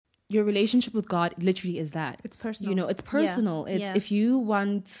your relationship with God literally is that. It's personal. You know, it's personal. Yeah. It's Yeah. if you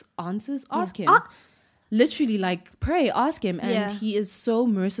want answers, ask him. Ah. Literally, like, pray, ask him, and Yeah. he is so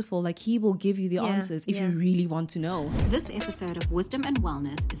merciful. Like, he will give you the Yeah. answers if Yeah. you really want to know. This episode of Wisdom and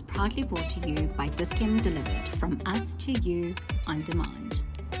Wellness is proudly brought to you by Diskim Delivered, from us to you on demand.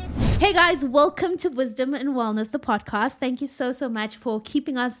 Hey guys, welcome to Wisdom and Wellness, the podcast. Thank you so much for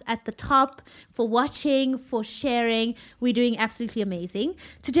keeping us at the top, for watching, for sharing. We're doing absolutely amazing.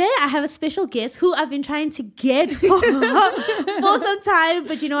 Today I have a special guest who I've been trying to get for some time,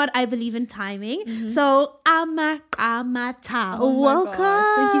 but you know what? I believe in timing. Mm-hmm. So Ama Qamata, Oh my welcome.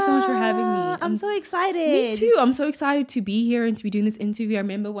 gosh. Thank you so much for having me. I'm so excited. Me too. I'm so excited to be here and to be doing this interview. I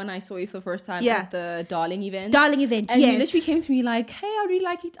remember when I saw you for the first time Yeah. at the Darling event. Darling event, And yes. you literally came to me like, hey, I really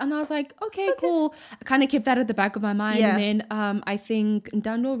like it. And I was like, okay, cool. I kind of kept that at the back of my mind. Yeah. And then I think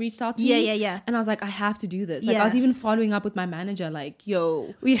Dando reached out to me. Yeah. And I was like, I have to do this. Like, Yeah. I was even following up with my manager, like,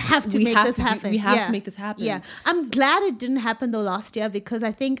 yo, We have to make this happen. We have Yeah. to make this happen. Yeah. I'm glad it didn't happen though last year, because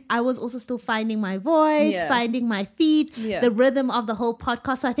I think I was also still finding my voice, Yeah. finding my feet, Yeah. the rhythm of the whole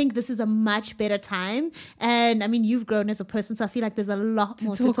podcast. So I think this is a much better time. And I mean, you've grown as a person, so I feel like there's a lot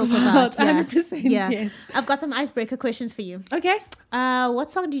more to talk about. 100%, Yeah. yes. I've got some icebreaker questions for you. Okay. What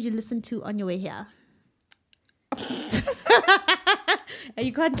song did you listen to on your way here? And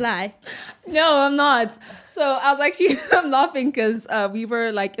you can't lie. No, I'm not. So I was actually, I'm laughing because we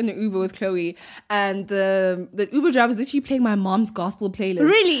were like in an Uber with Chloe, and the Uber driver was literally playing my mom's gospel playlist.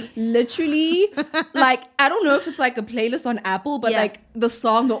 Really? Literally. Like, I don't know if it's like a playlist on Apple, but Yeah. like the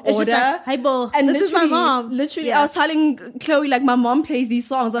song, the It's just order. like, hey, Bo, and this is my mom. Literally, Yeah. I was telling Chloe, like, my mom plays these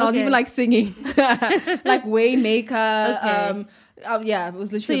songs, and I was Okay. even like singing. Like Waymaker. Okay. Yeah, it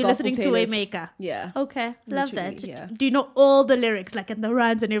was So literally you're a gospel listening to playlist. Waymaker. Yeah. Okay, love Literally, that. yeah. Do you know all the lyrics, like in the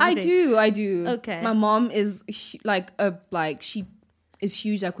runs and everything? I do. Okay. My mom is she is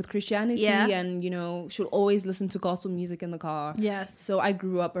huge like with Christianity, Yeah. and you know she'll always listen to gospel music in the car. Yes. So I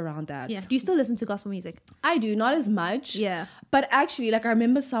grew up around that. Yeah. Do you still listen to gospel music? I do, not as much. Yeah. But actually, like, I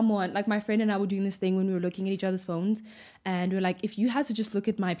remember someone, like my friend and I were doing this thing when we were looking at each other's phones, and we were like, if you had to just look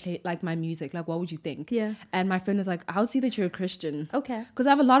at my my music, like, what would you think? Yeah. And my friend was like, I would see that you're a Christian. Okay. Because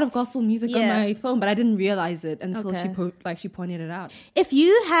I have a lot of gospel music Yeah. on my phone, but I didn't realize it until Okay. she pointed it out. If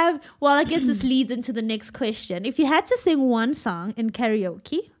you have, well, I guess this leads into the next question. If you had to sing one song in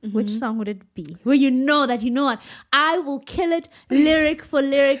karaoke, which song would it be? Where you know what? I will kill it lyric for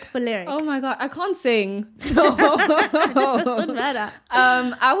lyric for lyric. Oh my God, I can't sing. So Doesn't matter.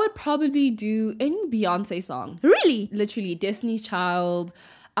 I would probably do any Beyonce song. Really? Literally, Destiny's Child.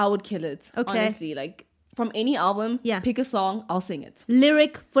 I would kill it. Okay. Honestly, like from any album, Yeah. pick a song, I'll sing it.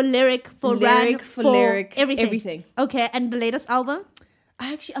 Lyric for lyric for Lyric run for lyric, everything. everything. Okay, and the latest album?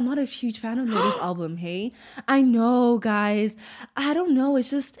 I'm not a huge fan of the latest album, hey? I know, guys. I don't know.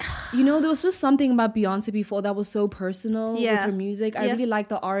 It's just, you know, there was just something about Beyonce before that was so personal with Yeah. her music. I Yeah. really like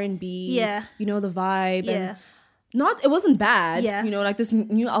the R&B. Yeah. You know, the vibe. Yeah. And it wasn't bad. Yeah. You know, like this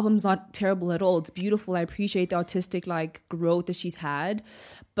new album's not terrible at all. It's beautiful. I appreciate the artistic like growth that she's had,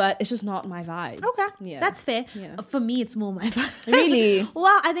 but it's just not my vibe. Okay, Yeah. that's fair. Yeah. For me, it's more my vibe. Really?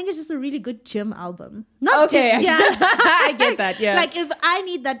 Well, I think it's just a really good gym album. Not Okay. Gym, yeah. I get that. Yeah. Like if I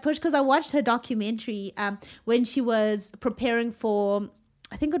need that push, because I watched her documentary when she was preparing for,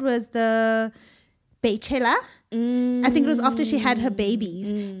 I think it was the Bachelor. I think it was after she had her babies,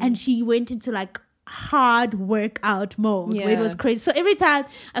 and she went into like hard workout mode where it was Yeah. crazy. So every time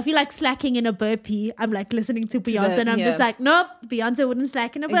I feel like slacking in a burpee, I'm like listening to Beyonce, that, and I'm yeah. just like, nope, Beyonce wouldn't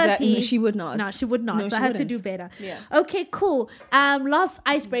slack in a burpee. Exactly. No, she would not. No, she would not. No, so she I have to wouldn't. do better. Yeah. Okay, cool. Last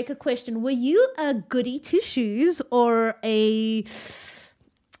icebreaker question: were you a goody two shoes or you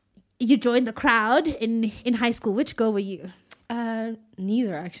joined the crowd in high school? Which girl were you?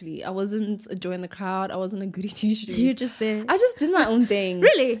 Neither actually. I wasn't joining the crowd. I wasn't a goody two shoes. You just there. I just did my own thing.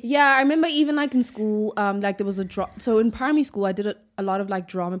 Really? Yeah, I remember even like in school, like there was so in primary school I did a lot of like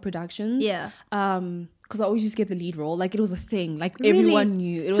drama productions. Yeah. Because I always used to get the lead role. Like it was a thing. Like Really? everyone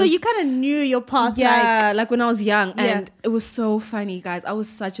knew. It So was, you kind of knew your path. yeah, like when I was young, Yeah. and it was so funny, guys. I was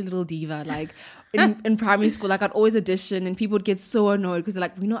such a little diva. Like in primary school, like I'd always audition, and people would get so annoyed because they're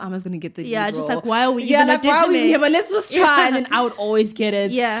like, we know Ama's gonna get the lead Yeah, just role. like, why are we yeah, even like, why are we auditioning? here? But let's just try. And then I would always get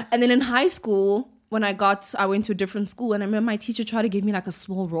it. Yeah. And then in high school, when I went to a different school, and I remember my teacher tried to give me like a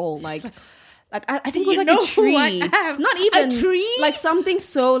small role, like I think it was You like a know who I tree, am. not even A tree? like something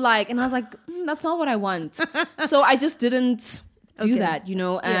so like, and I was like, that's not what I want. So I just didn't do Okay. that, you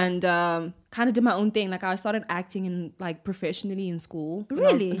know, Yeah. and kind of did my own thing. Like I started acting in like professionally in school. When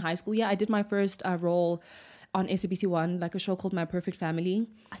I was Really? in high school. Yeah, I did my first role on SABC1, like a show called My Perfect Family.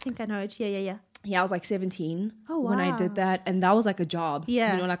 I think I know it. Yeah. yeah, I was like 17 Oh, when I wow. did that. And that was like a job.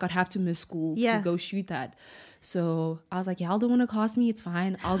 Yeah. You know, like I'd have to miss school Yeah. to go shoot that. So I was like, y'all don't want to cast me? It's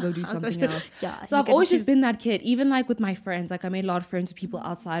fine. I'll go do something shoot- else. Yeah, So you I've can always choose- just been that kid, even like with my friends. Like I made a lot of friends with people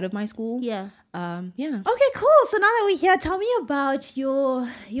outside of my school. Yeah. Yeah. Okay, cool. So now that we're here, tell me about your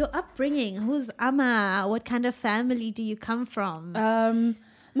upbringing. Who's Ama? What kind of family do you come from?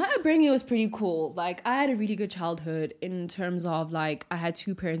 My upbringing was pretty cool. Like I had a really good childhood in terms of like I had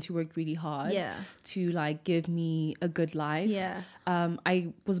two parents who worked really hard Yeah. to like give me a good life. Yeah.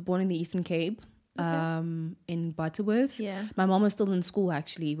 I was born in the Eastern Cape. In Butterworth. Yeah. My mom was still in school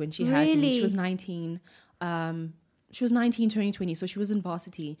actually when she had me. Really? She was 19. She was 19 turning 20, so she was in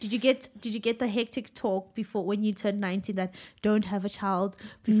varsity. Did you get the hectic talk before when you turned 19 that don't have a child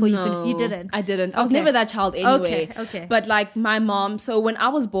before you didn't? I didn't. I was Okay. never that child anyway. Okay. But like my mom, so when I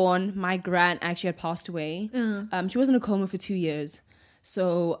was born, my gran actually had passed away. She was in a coma for 2 years.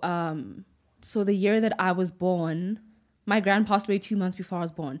 So the year that I was born, my gran passed away 2 months before I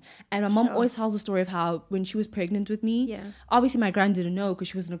was born. And my mom always tells the story of how when she was pregnant with me, Yeah. obviously my gran didn't know because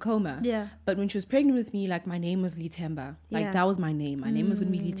she was in a coma. Yeah. But when she was pregnant with me, like my name was Litemba. Like Yeah. that was my name. My name was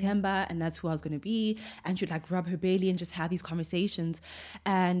going to be Litemba and that's who I was going to be. And she'd like rub her belly and just have these conversations.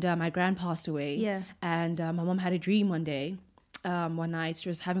 And my gran passed away. Yeah. And my mom had a dream one day. One night she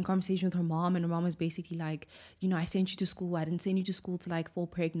was having a conversation with her mom and her mom was basically like, you know, I sent you to school. I didn't send you to school to like fall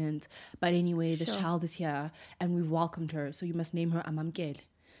pregnant. But anyway, this child is here and we've welcomed her. So you must name her Amamgel.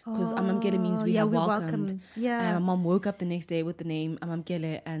 Because Amamgele means we have welcomed. Yeah. And my mom woke up the next day with the name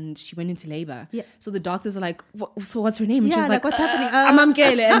Amamgele and she went into labor. Yeah. So the doctors are like, so what's her name? And Yeah, she was like, what's happening?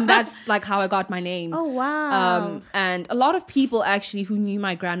 Amamgele. And that's like how I got my name. Oh, wow. And a lot of people actually who knew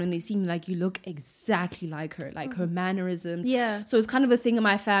my gran, when they see me, like, you look exactly like her, like her mannerisms. Yeah. So it's kind of a thing in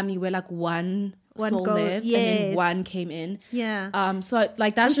my family where like one soul left and then yes. one came in. Yeah. So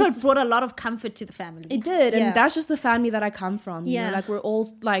like I'm that's sure just it brought a lot of comfort to the family. it did, Yeah. and that's just the family that I come from. You Yeah. know, like we're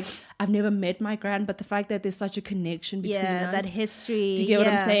all like I've never met my gran, but the fact that there's such a connection between Yeah, us, that history. do you get what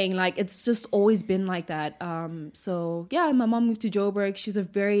I'm Yeah. saying? Like it's just always been like that. So yeah, my mom moved to Joburg. She's a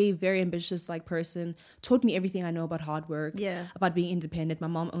very, very ambitious like person. Taught me everything I know about hard work. Yeah. About being independent. My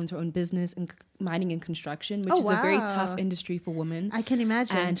mom owns her own business in mining and construction, which Oh, is a very wow. tough industry for women. I can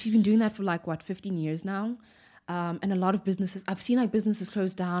imagine. And she's been doing that for like 15 years now. And a lot of businesses, I've seen like businesses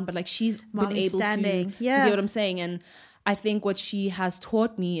close down, but like she's Mom been is able standing. to Yeah. get what I'm saying. And I think what she has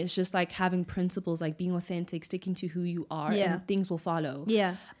taught me is just like having principles, like being authentic, sticking to who you are, Yeah. and things will follow.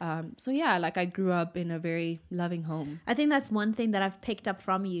 Yeah. So yeah, like I grew up in a very loving home. I think that's one thing that I've picked up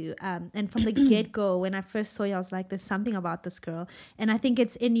from you. And from the get-go, when I first saw you, I was like, there's something about this girl. And I think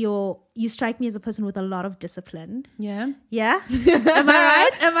it's in you strike me as a person with a lot of discipline. Yeah. Yeah? Am I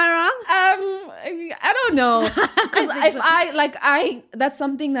right? Am I wrong? I don't know. Because that's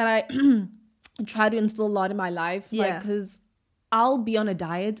something that I try to instill a lot in my life. Yeah. Because I'll be on a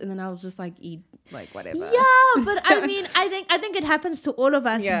diet and then I'll just like eat like whatever. Yeah, but I mean, I think it happens to all of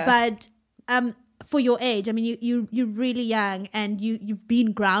us. Yeah. But for your age, I mean, you're really young and you've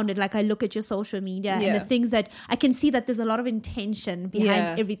been grounded. Like I look at your social media and Yeah. the things that I can see that there's a lot of intention behind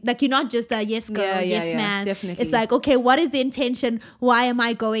Yeah. everything. Like you're not just a yes girl, Yeah, yes yeah, man. definitely. It's like, okay, what is the intention? Why am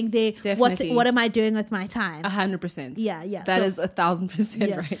I going there? Definitely. What am I doing with my time? 100%. Yeah, yeah. That So- is 1,000%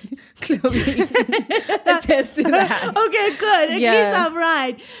 Yeah. right. Chloe, attest to that. Okay, good. At Yeah. least I'm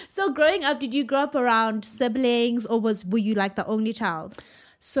right. So growing up, did you grow up around siblings or were you like the only child?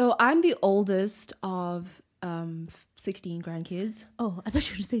 So I'm the oldest of 16 grandkids. Oh, I thought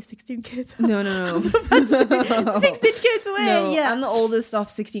you were going to say 16 kids. No. 16 kids away. No, Yeah. I'm the oldest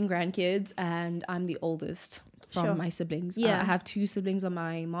of 16 grandkids and I'm the oldest from Sure. my siblings. Yeah. I have 2 siblings on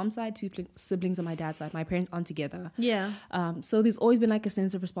my mom's side, 2 siblings on my dad's side. My parents aren't together. Yeah. So there's always been like a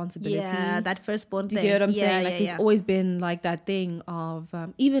sense of responsibility. Yeah, that firstborn Do thing. you get what I'm Yeah, saying? Like yeah, there's yeah. always been like that thing of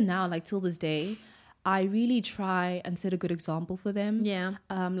even now, like till this day, I really try and set a good example for them. Yeah.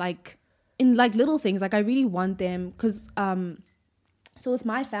 Like in like little things, like I really want them because so with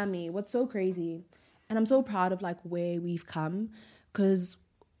my family, what's so crazy, and I'm so proud of like where we've come, because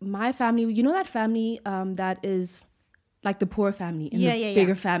my family, you know, that family that is like the poor family in the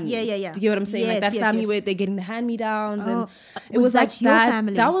bigger family. Yeah. Do you get what I'm saying? Yes, like that yes, family yes. where they're getting the hand-me-downs, Oh, and it was was that like your that.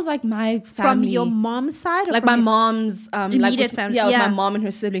 family? That was like my From family. your mom's side? Or Like from my your- mom's Immediate like with, family. yeah, with Yeah. my mom and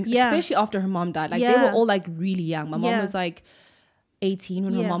her siblings, Yeah. especially after her mom died. Like they Yeah. were all like really young. My mom Yeah. was like 18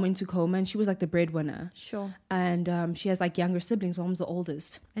 when her Yeah. mom went into coma, and she was like the breadwinner. Sure. And she has like younger siblings. Mom's the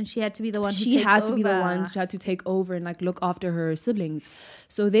oldest. And she had to be the one who She takes had to be the over. one who had to take over and like look after her siblings.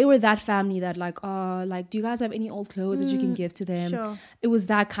 So they were that family that like, like, do you guys have any old clothes that you can give to them? Sure. It was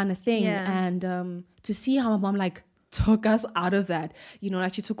that kind of thing. Yeah. And to see how my mom like took us out of that.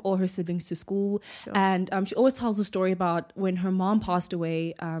 Like she took all her siblings to school. Sure. And she always tells the story about when her mom passed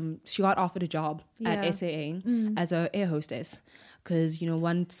away, she got offered a job at SAA as an air hostess. Because,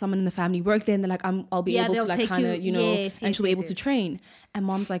 someone in the family worked there and they're like, I'll be able to like kind of, and she'll be able to train. And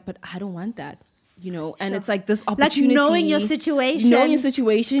mom's like, but I don't want that. And it's like this opportunity. Like knowing your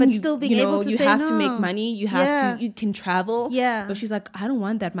situation. But still being able to you say have no. to make money. You have to, you can travel. Yeah. But she's like, I don't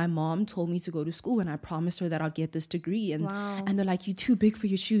want that. My mom told me to go to school and I promised her that I'll get this degree. And they're like, you're too big for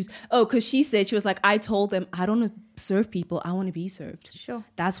your shoes. Oh, because she was like, I told them, I don't want to serve people. I want to be served. Sure.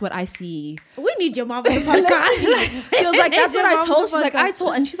 That's what I see. We need your mom on the podcast. She was like, that's what I told. She's like,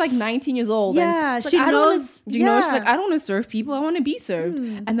 and she's like 19 years old. Yeah. And she like, knows. She's like, I don't want to serve people. I want to be served.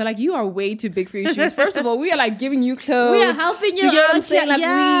 And they're like, you are way too big for your shoes. First of all, we are like giving you clothes. We are helping you. Do you know what I'm saying? Like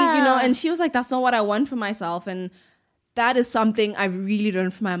yeah. and she was like, that's not what I want for myself. And that is something I really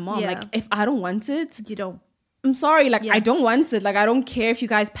learned from my mom. Yeah. Like, if I don't want it, you don't. I'm sorry. Like, I don't want it. Like, I don't care if you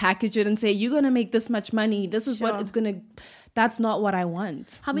guys package it and say, you're going to make this much money. This is what it's going to... That's not what I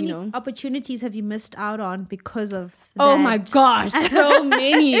want. How many opportunities have you missed out on because of that? Oh my gosh, so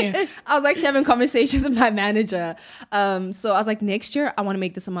many. I was actually having conversations with my manager. So I was like, next year I want to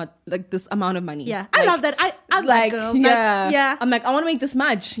make this amount of money. Yeah, like, I love that. I'm like, that girl. Yeah. I'm like, I want to make this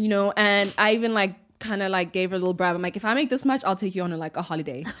much, and I even like kind of like gave her a little bribe. I'm like, if I make this much, I'll take you on a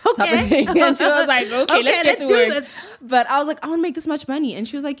holiday. Okay. Type of thing. And she was like, okay, let's get to do work. this. But I was like, I want to make this much money. And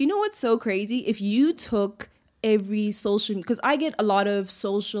she was like, you know what's so crazy? If you took every social, because I get a lot of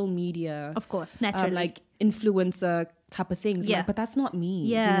social media, of course, naturally, like influencer type of things. Yeah. Like, but that's not me.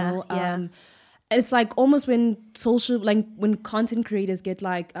 Yeah. It's like almost when when content creators get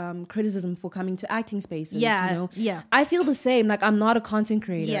like criticism for coming to acting spaces. Yeah. I feel the same. Like, I'm not a content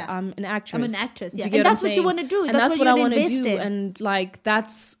creator. Yeah. I'm an actress. I'm an actress. Yeah. And that's what you want to do. And that's what I want to do. In. And like,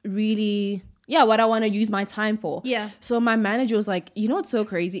 that's really... what I want to use my time for. Yeah. So my manager was like, you know what's so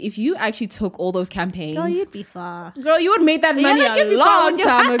crazy? If you actually took all those campaigns... Girl, you'd be far. Girl, you would have made that money a long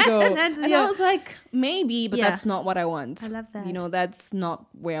time ago. And I was like, maybe, but that's not what I want. I love that. That's not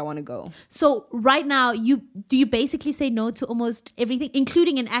where I want to go. So right now, do you basically say no to almost everything,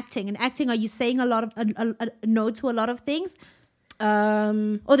 including in acting? In acting, are you saying a lot of no to a lot of things?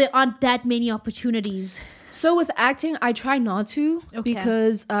 Or there aren't that many opportunities? So with acting, I try not to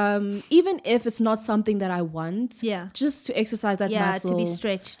because even if it's not something that I want, just to exercise that muscle. To be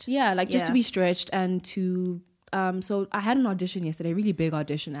stretched. Just to be stretched and to... so I had an audition yesterday, a really big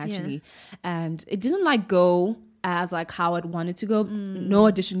audition actually, and it didn't like go as like how I'd wanted to go. No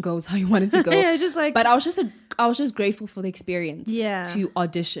audition goes how you want it to go. Just like... But I was just grateful for the experience to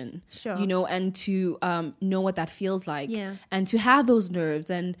audition, sure. And to know what that feels like, and to have those nerves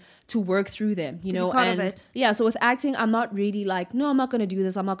and to work through them, to be part of it. So with acting, I'm not really like, no, I'm not going to do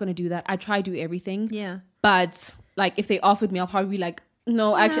this, I'm not going to do that. I try to do everything. Yeah. But like, if they offered me, I'll probably be like,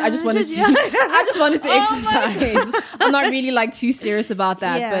 no, actually, I just wanted to exercise. I'm not really like too serious about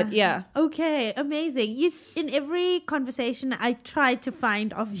that, but yeah. Okay, amazing. In every conversation I try to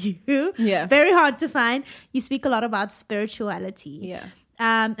find of you, very hard to find, you speak a lot about spirituality. Yeah.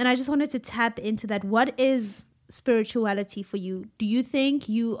 And I just wanted to tap into that. What is spirituality for you? Do you think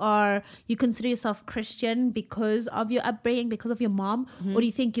you consider yourself Christian because of your upbringing, because of your mom, or do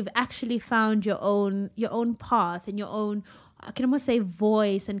you think you've actually found your own path and your own, I can almost say,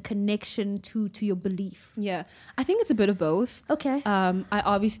 voice and connection to your belief? Yeah, I think it's a bit of both. Okay. I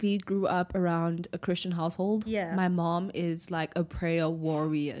obviously grew up around a Christian household. Yeah. My mom is like a prayer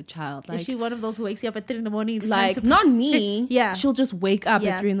warrior child. Like, is she one of those who wakes you up at 3 a.m? Like, not me. Yeah. She'll just wake up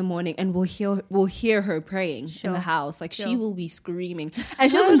at 3 a.m. and we'll hear her praying in the house. Like, she will be screaming.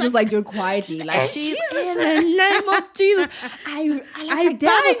 And she doesn't just like do it quietly. Like, she's in the name of Jesus. I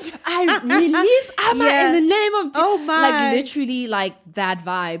release Ama in the name of Jesus. Oh my. Like, literally like that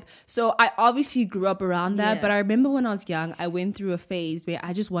vibe. So I obviously grew up around that, but I remember when I was young, I went through a phase where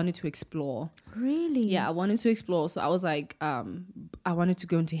I just wanted to explore. Really? Yeah, I wanted to explore. So I was like, I wanted to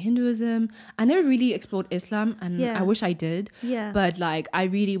go into Hinduism. I never really explored Islam, and I wish I did. Yeah. But like, I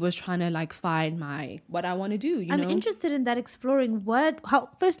really was trying to like find what I want to do. I'm interested in that exploring.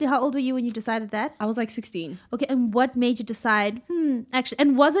 Firstly, how old were you when you decided that? I was like 16. Okay, and what made you decide? Actually,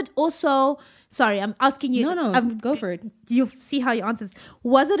 and was it also? Sorry, I'm asking you. No, go for it. You see how you answer this.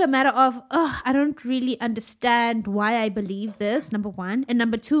 Was it a matter of, I don't really understand why I believe this, number one, and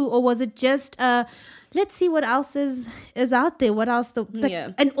number two, or was it just let's see what else is out there? What else?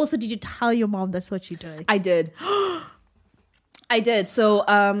 And also, did you tell your mom that's what you're doing? I did. I did. So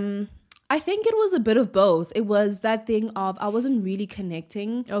I think it was a bit of both. It was that thing of I wasn't really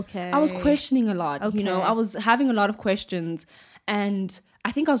connecting. Okay. I was questioning a lot. Okay. I was having a lot of questions, and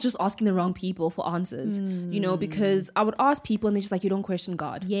I think I was just asking the wrong people for answers, because I would ask people and they're just like, you don't question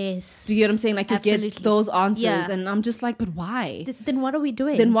God. Yes. Do you get what I'm saying? Like, you Absolutely. get those answers. Yeah. And I'm just like, but why? Then what are we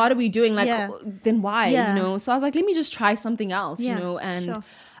doing? Then what are we doing? Like, Yeah. then why? Yeah. So I was like, let me just try something else, Yeah, and sure.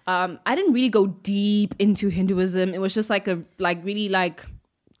 I didn't really go deep into Hinduism. It was just like really like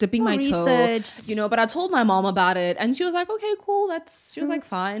dipping my research. toe, but I told my mom about it and she was like, okay, cool. She was like,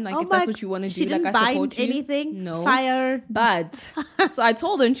 fine. Like, if that's what you want to do, She didn't like, I support bind you. anything? No. Fire? But, so I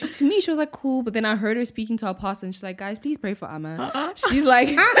told her and to me, she was like, cool. But then I heard her speaking to our pastor and she's like, guys, please pray for Ama. She's like,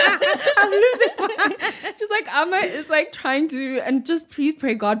 I'm losing my... She's like, Ama is like trying to, and just please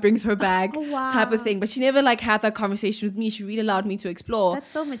pray God brings her back type of thing. But she never like had that conversation with me. She really allowed me to explore.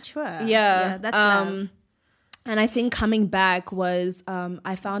 That's so mature. Yeah. That's love. And I think coming back was,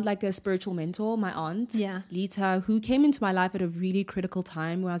 I found like a spiritual mentor, my aunt, Lita, who came into my life at a really critical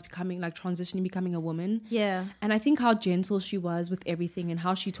time where I was becoming a woman. Yeah. And I think how gentle she was with everything and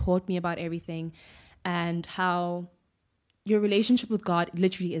how she taught me about everything and how your relationship with God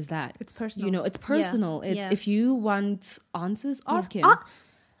literally is that. It's personal. It's personal. Yeah. If you want answers, ask him. Ah.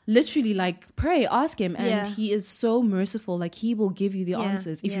 Literally, like, pray, ask him, and he is so merciful. Like, he will give you the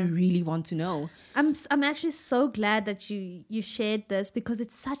answers if you really want to know. I'm actually so glad that you shared this because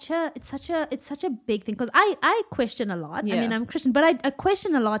it's such a big thing. Because I question a lot. I mean, I'm Christian, but I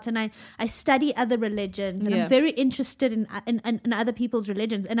question a lot, and I study other religions, and I'm very interested in other people's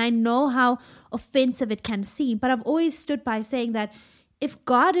religions, and I know how offensive it can seem. But I've always stood by saying that if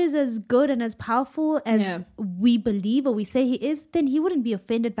God is as good and as powerful as we believe or we say he is, then he wouldn't be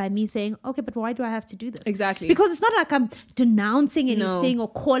offended by me saying, okay, but why do I have to do this? Exactly. Because it's not like I'm denouncing anything or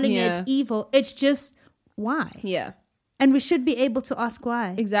calling it evil. It's just why. Yeah. And we should be able to ask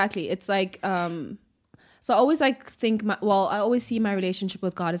why. Exactly. It's like, so I always like think, I always see my relationship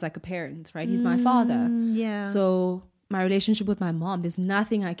with God as like a parent, right? He's my father. Yeah. So my relationship with my mom, there's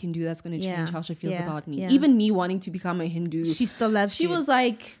nothing I can do that's going to change how she feels about me. Yeah. Even me wanting to become a Hindu. She still loves you. She was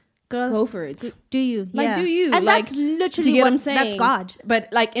like, girl, go for it. Do you? Like, do you? And like, that's literally do you get what I'm that's saying? God. But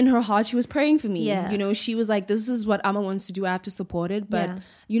like in her heart, she was praying for me. Yeah. She was like, this is what Ama wants to do. I have to support it. But,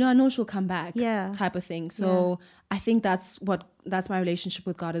 I know she'll come back type of thing. So I think that's my relationship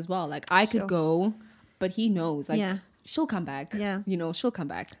with God as well. Like I could go, but he knows. Like, she'll come back. Yeah. She'll come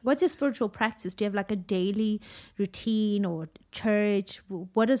back. What's your spiritual practice? Do you have like a daily routine or church?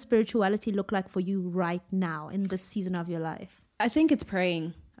 What does spirituality look like for you right now in this season of your life? I think it's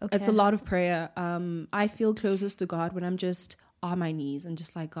praying. Okay. It's a lot of prayer. I feel closest to God when I'm just on my knees and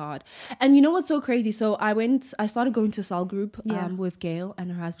just like, God. And you know what's so crazy? So I started going to a cell group with Gail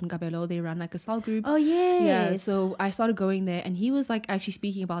and her husband Gabelo. They run like a cell group. Oh, yes. Yeah. So I started going there and he was like actually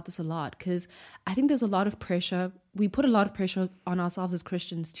speaking about this a lot because I think there's a lot of pressure. We put a lot of pressure on ourselves as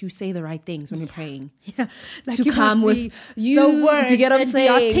Christians to say the right things when we're praying. Yeah. Like to come with the words, do you get what I'm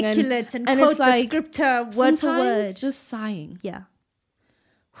saying? Be articulate and it's quote like, the scripture word for word. Just sighing. Yeah.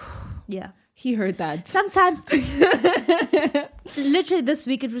 Yeah. He heard that. Sometimes, literally this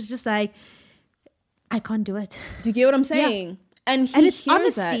week, it was just like, I can't do it. Do you get what I'm saying? Yeah. And it's hears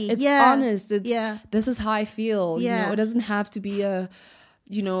honesty. That. It's honest. It's this is how I feel. Yeah. It doesn't have to be a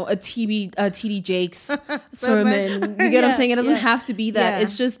TD Jakes sermon. You get what I'm saying? It doesn't have to be that. Yeah.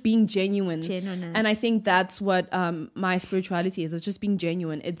 It's just being genuine. Genuine. And I think that's what my spirituality is. It's just being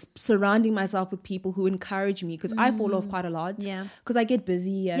genuine. It's surrounding myself with people who encourage me because I fall off quite a lot. Yeah. Because I get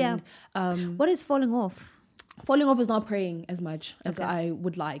busy and what is falling off? Falling off is not praying as much as I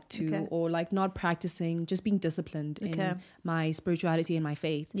would like to, or like not practicing, just being disciplined in my spirituality and my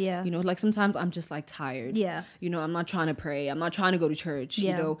faith. Yeah. Like sometimes I'm just like tired. Yeah. I'm not trying to pray. I'm not trying to go to church,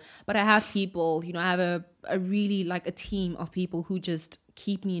 but I have people, I have a really like a team of people who just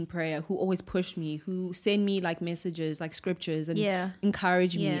keep me in prayer, who always push me, who send me like messages, like scriptures and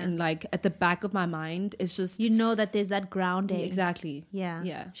encourage me. And like at the back of my mind, it's just... that there's that grounding. Exactly. Yeah.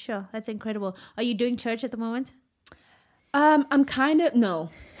 Yeah. Sure. That's incredible. Are you doing church at the moment? I'm kind of... No.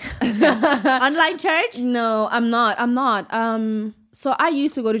 Online church? No, I'm not. So I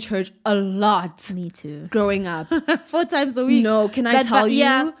used to go to church a lot. Me too. Growing up. 4 times a week. No, can I tell you?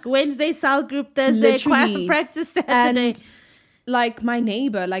 Yeah. Wednesday, cell group, Thursday, choir practice, Saturday. And like my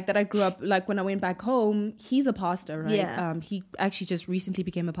neighbor, like that I grew up, like when I went back home, he's a pastor, right? Yeah. He actually just recently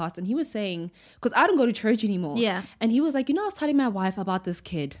became a pastor. And he was saying, because I don't go to church anymore. Yeah. And he was like, I was telling my wife about this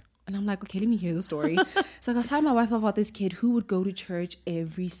kid. And I'm like, okay, let me hear the story. So I was telling my wife about this kid who would go to church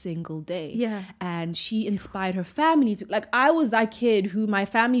every single day. Yeah. And she inspired her family to, like, I was that kid who my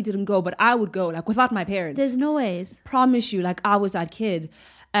family didn't go, but I would go, like, without my parents. There's no ways. Promise you, like, I was that kid.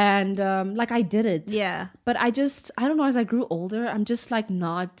 And, like, I did it. Yeah. But I don't know, as I grew older, I'm just, like,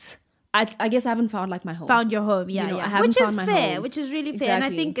 not I guess I haven't found like my home. Found your home, yeah, You know, yeah. I haven't Which is found my fair, home. which is really fair. And I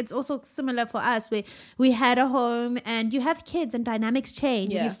Exactly. think it's also similar for us, where we had a home and you have kids and dynamics change.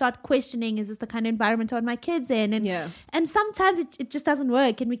 And Yeah. you start questioning, is this the kind of environment I want my kids in? And Yeah. and sometimes it just doesn't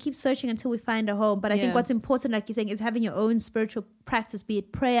work, and we keep searching until we find a home. But I think Yeah. what's important, like you're saying, is having your own spiritual practice, be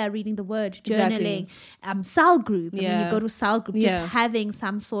it prayer, reading the word, Exactly. journaling, cell group. And when Yeah. you go to cell group, Yeah. just having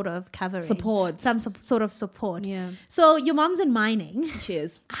some sort of covering. Support. Some sort of support. Yeah. So your mom's in mining.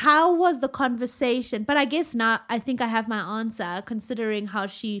 Cheers. How was the conversation? But I guess now I think I have my answer, considering how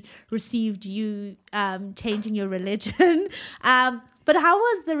she received you changing your religion. But how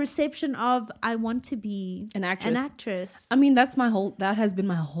was the reception of I want to be An actress. An actress. I mean, that has been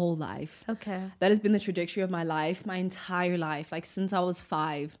my whole life. Okay. That has been the trajectory of my life, my entire life, like since I was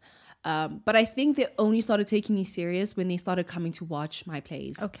 5. But I think they only started taking me serious when they started coming to watch my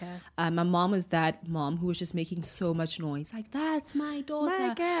plays. Okay. My mom was that mom who was just making so much noise. Like, that's my daughter.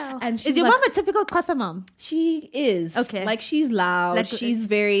 My girl. And Is she's your like, mom a typical Xhosa mom? She is. Okay. Like, she's loud. Like, she's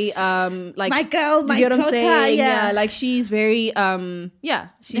very, like... My girl, do my you get what I'm daughter, saying? yeah. Like, she's very,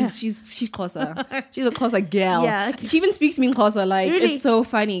 she's Xhosa. She's a Xhosa girl. Yeah, okay. She even speaks to me in Xhosa. Like, Really? it's so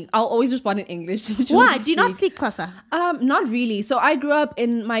funny. I'll always respond in English. She'll Why? just Do you not speak Xhosa? Not really. So I grew up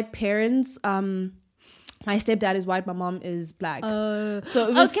in my parents. My stepdad is white. My mom is black. So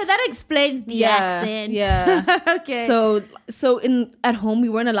it was, Okay, that explains the accent. Yeah. Okay. So at home we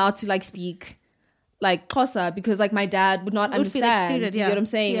weren't allowed to like speak like Xhosa because like my dad would not Would feel understand. excluded, You yeah. get what I'm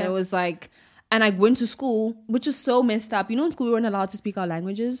saying? Yeah. It was like, and I went to school, which is so messed up. You know, in school we weren't allowed to speak our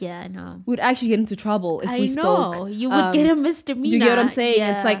languages. Yeah, I know. We'd actually get into trouble if I we know. spoke. You would get a misdemeanor. Do you get what I'm saying?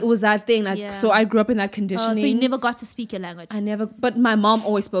 Yeah. It's like it was that thing. Like Yeah. so, I grew up in that Oh, conditioning. so you never got to speak your language. I never, but my mom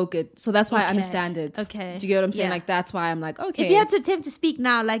always spoke it, so that's why I Okay. understand it. Okay. Do you get what I'm saying? Yeah. Like that's why I'm like, okay. If you had to attempt to speak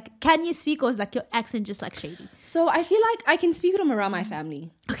now, like, can you speak, or is like your accent just like shady? So I feel like I can speak it around my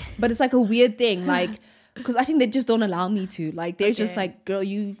family. Okay. But it's like a weird thing, like, because I think they just don't allow me to. Like they're just Okay. like, girl,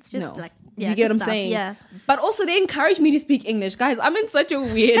 you Just know. like, Do yeah, you get what I'm just stop. saying? Yeah. But also they encourage me to speak English, guys. I'm in such a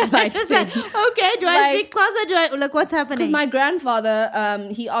weird like Just thing. like, okay, do I Like- speak Xhosa? Do I like what's happening? Because my grandfather,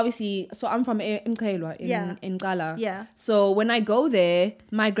 he obviously, so I'm from Mkhailwa Yeah. in Gala. Yeah. So when I go there,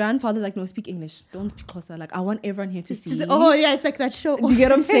 my grandfather's like, no, speak English. Don't speak Xhosa. Like, I want everyone here to see. Just- oh yeah, it's like that show. Do you get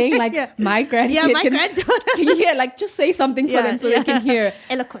what I'm saying? Like, Yeah. my grandkid Yeah, my can, granddaughter. can you hear? Like, just say something for them so they can hear.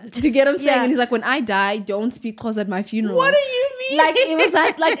 Eloquent. Do you get what I'm saying? Yeah. And he's like, when I die, don't speak Xhosa at my funeral. What do you mean? Like, it was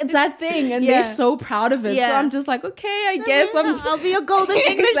that, like, it's that thing. And Yeah. they're so proud of it. So Yeah. I'm just like, okay, I guess I'll be a golden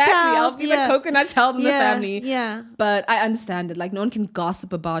English exactly. child. I'll be Yeah. the coconut child in the Yeah, family. yeah. But I understand it. Like, no one can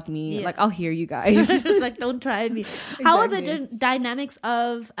gossip about me. Yeah. Like, I'll hear you guys. Just like, don't try me. How are the Exactly. dynamics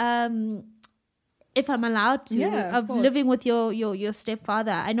of if I'm allowed to, Yeah, of of course. living with your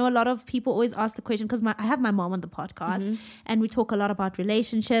stepfather? I know a lot of people always ask the question, because I have my mom on the podcast, Mm-hmm. and we talk a lot about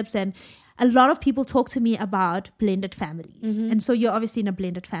relationships, and a lot of people talk to me about blended families. And so you're obviously in a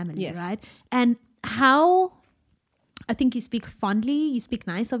blended family, Mm-hmm. Yes. right? And how, I think you speak fondly, you speak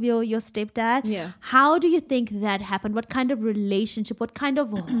nice of your stepdad. Yeah. How do you think that happened? What kind of relationship, what kind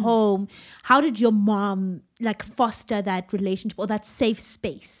of home, how did your mom like foster that relationship or that safe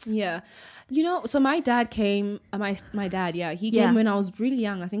space? Yeah. You know, so my dad came, my dad, yeah, he Yeah. came when I was really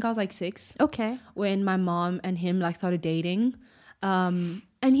young. I think I was like 6. Okay. When my mom and him like started dating.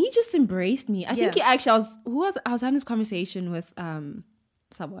 And he just embraced me. I think Yeah. he actually, I was having this conversation with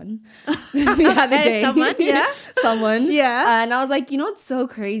someone the other day. Someone, yeah. Someone. Yeah. And I was like, you know what's so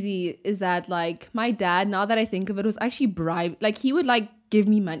crazy is that like my dad, now that I think of it, was actually bribed. Like he would like give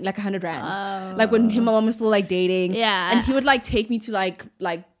me money, like 100 rand. Like when him and my mom were still like dating. Yeah. And he would like take me to like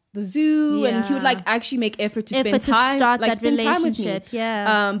the zoo, and he would Yeah. like actually make effort to Effort spend to time, start like that spend time with me. relationship,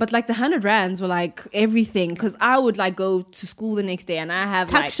 yeah. But like the 100 rands were like everything, because I would like go to school the next day and I have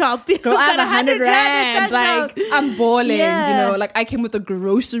Tuck like shop. girl, I have 100 rand rand. in tuck Like I'm balling, Yeah. you know. Like I came with a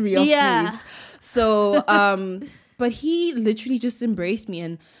grocery of Yeah. sweets. So, but he literally just embraced me,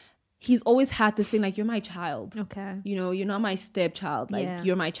 and he's always had this thing like, you're my child. Okay. You know, you're not my stepchild. Like Yeah.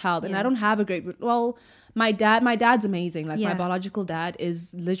 you're my child, and Yeah. I don't have a great. Well, my dad's amazing. Like Yeah. my biological dad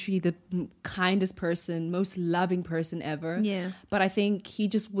is literally the kindest person, most loving person ever. Yeah. But I think he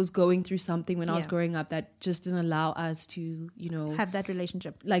just was going through something when I was Yeah. growing up that just didn't allow us to, you know, Have that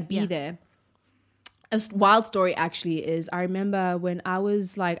relationship. like be Yeah. there. A wild story actually is, I remember when I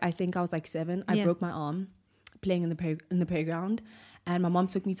was like, I think I was like 7, I Yeah. broke my arm playing in the playground, and my mom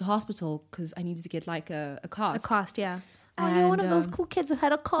took me to hospital because I needed to get like a cast. A cast, yeah. Oh, you're one of And, those cool kids who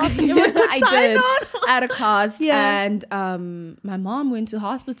had a cast and everyone could I sign did on. at a cost. Yeah. And my mom went to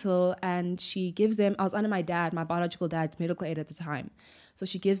hospital, and she gives them, I was under my biological dad's medical aid at the time. So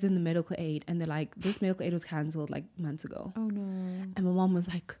she gives them the medical aid, and they're like, this medical aid was cancelled like months ago. Oh no. And my mom was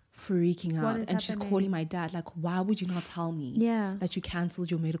like freaking out. is And she's happening? calling my dad, like, why would you not tell me Yeah. that you cancelled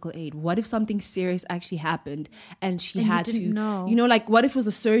your medical aid? What if something serious actually happened and she And you had didn't to, know. you know, like, what if it was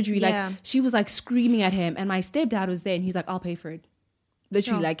a surgery? Yeah. Like, she was like screaming at him, and my stepdad was there, and he's like, I'll pay for it.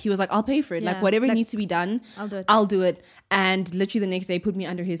 Literally, Sure. like, he was like, I'll pay for it. Yeah. Like, whatever Like, needs to be done, I'll do it. And literally the next day put me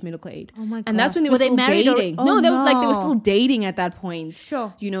under his medical aid. Oh my And that's God. when they Were were they still married or- dating. Oh, no, they were like, they were no. still dating at that point.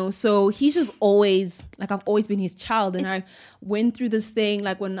 Sure. You know, so he's just always, like, I've always been his child. And I went through this thing,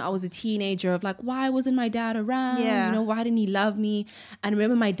 like, when I was a teenager of like, why wasn't my dad around? Yeah. You know, why didn't he love me? And I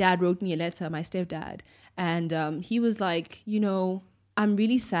remember my dad wrote me a letter, my stepdad. And he was like, you know, I'm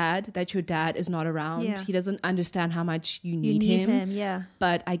really sad that your dad is not around. Yeah. He doesn't understand how much you You need him. yeah.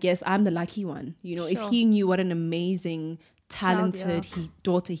 But I guess I'm the lucky one. You know, Sure. if he knew what an amazing, talented yeah.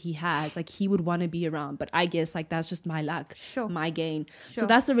 daughter he has, like, he would want to be around. But I guess, like, that's just my luck, Sure. my gain. Sure. So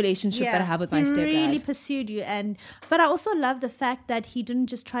that's the relationship that I have with my he stepdad. really pursued you, but I also love the fact that he didn't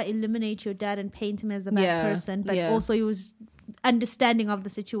just try to eliminate your dad and paint him as a bad Yeah, person, but yeah. also he was understanding of the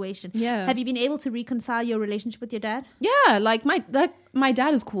situation. Yeah. Have you been able to reconcile your relationship with your dad? Yeah, like my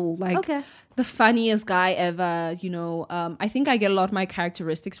dad is cool. Like, Okay. the funniest guy ever. You know, I think I get a lot of my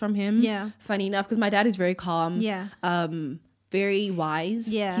characteristics from him. Yeah. Funny enough, because my dad is very calm. Yeah. Very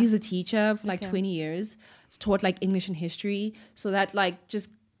wise. Yeah. He's a teacher for like Okay. 20 years. He's taught like English and history. So that like just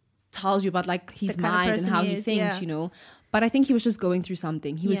tells you about like his The kind of mind and person how he he is, thinks, yeah. you know. But I think he was just going through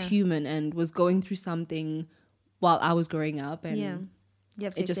something. He was Yeah. human and was going through something while I was growing up. And Yeah. You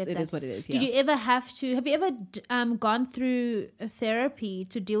have to it just, accept it that. is what it is. Did Yeah. you ever have you ever gone through a therapy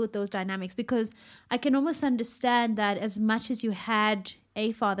to deal with those dynamics? Because I can almost understand that as much as you had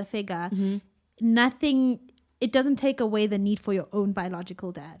a father figure, it doesn't take away the need for your own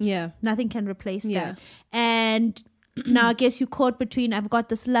biological dad. Yeah. Nothing can replace Yeah. that. And now I guess you caught between, I've got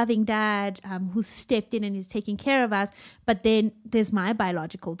this loving dad who stepped in and is taking care of us, but then there's my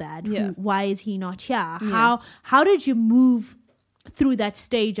biological dad. Yeah. Why is he not here? How did you move through that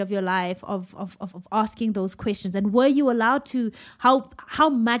stage of your life of asking those questions? And were you allowed to, how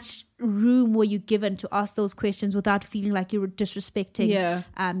much room were you given to ask those questions without feeling like you were disrespecting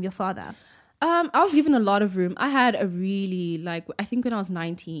your father? I was given a lot of room. I had a really, like, I think when I was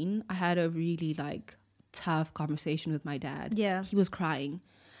 19, I had a really, like, tough conversation with my dad. Yeah. He was crying.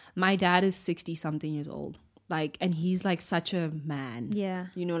 My dad is 60 something years old. Like, and he's like such a man. Yeah.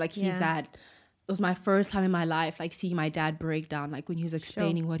 You know, like, he's Yeah. that. It was my first time in my life, like, seeing my dad break down, like, when he was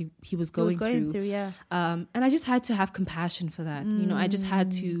explaining what he was going through. Yeah. And I just had to have compassion for that. You know, I just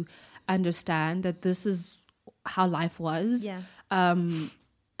had to understand that this is how life was. Yeah.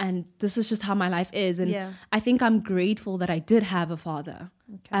 And this is just how my life is. And Yeah. I think I'm grateful that I did have a father.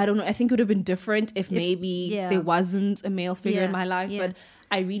 Okay. I don't know. I think it would have been different if maybe yeah. there wasn't a male figure in Yeah, my life. yeah. But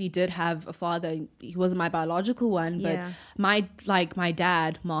I really did have a father. He wasn't my biological one, Yeah. but my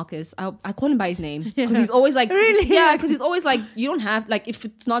dad, Marcus, I call him by his name because he's always like, Really? yeah, because he's always like, you don't have, like, if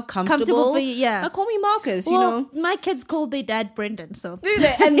it's not comfortable For you, yeah. call me Marcus, Well, you know. my kids called their dad Brendan, so. Do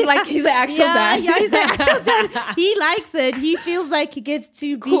they? And like, he's an actual dad. Yeah, he's the actual dad. He likes it. He feels like he gets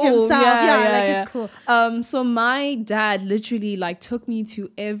to be himself. It's cool. So my dad literally like took me to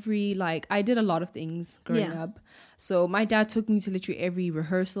every, like, I did a lot of things growing up. So my dad took me to literally every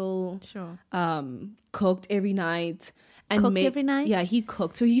rehearsal. Sure. Cooked every night. And Cooked every night? Yeah, he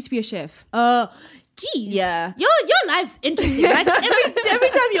cooked. So he used to be a chef. Geez. Yeah. Your life's interesting, right? every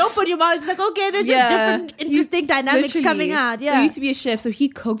time you open your mouth, it's like, okay, there's just different interesting dynamics Literally. coming out. Yeah. So he used to be a chef. So he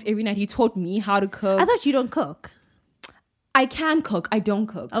cooked every night. He taught me how to cook. I thought you don't cook. I can cook. I don't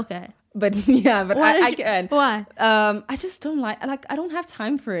cook. Okay. But yeah, but I can. Why? I just don't like I don't have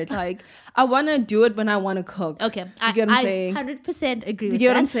time for it. Like, I want to do it when I want to cook. Okay. You get what I'm saying? 100% agree with you get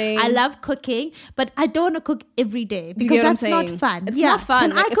what that. I'm saying? I love cooking, but I don't want to cook every day You because get what I'm that's not saying? fun. It's not fun.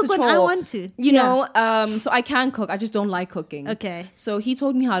 Can Like, I it's cook a when I chore. want to? You know, so I can cook. I just don't like cooking. Okay. So he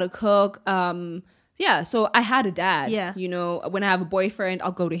taught me how to cook. Yeah, so I had a dad. Yeah. You know, when I have a boyfriend,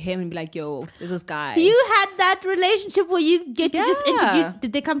 I'll go to him and be like, yo, there's this guy. You had that relationship where you get to just Yeah. introduce.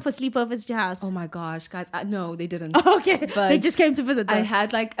 Did they come for sleepovers at your house? Oh my gosh, guys. No, they didn't. Okay. But They just came to visit though. I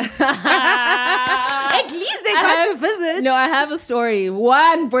had like... At least they got to visit. No, I have a story.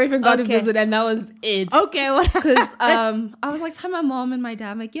 One boyfriend got to Okay. visit and that was it. Okay, what? Because I was like telling my mom and my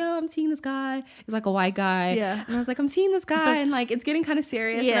dad, I'm like, yo, I'm seeing this guy. He's like a white guy. Yeah. And I was like, I'm seeing this guy and like it's getting kind of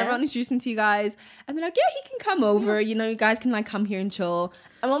serious. Yeah. And everyone introduced him to you guys. And they're like, yeah, he can come over. You know, you guys can like come here and chill.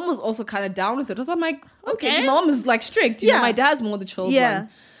 And mom was also kind of down with it. I'm like, okay. Mom is like strict. You know, my dad's more the chilled one.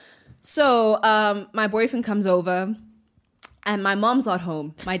 So my boyfriend comes over. And my mom's not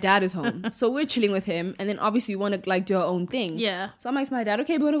home. My dad is home. So we're chilling with him. And then obviously we want to like do our own thing. Yeah. So I'm like to my dad,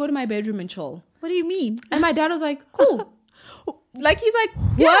 okay, we're going to go to my bedroom and chill. What do you mean? And my dad was like, cool. Like, he's like,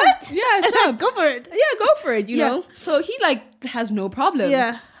 What? Yeah, sure. Go for it. Yeah, go for it, you know? So he like has no problem.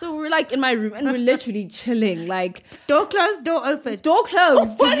 Yeah. So we're like in my room and we're literally chilling. Like, Door closed, door open. door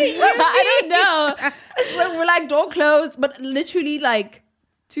closed. What do you I don't know. So we're like, door closed, but literally like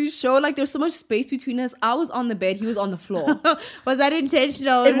to show like there's so much space between us. I was on the bed, he was on the floor. Was that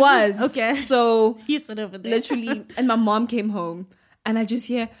intentional? It was. Okay. So You sit over there. literally, and my mom came home and I just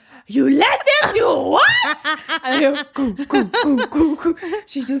hear, you let them do what? And I hear, go, go, go, go, go.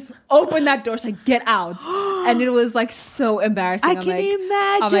 She just opened that door. She's like, get out. And it was like so embarrassing. I can imagine.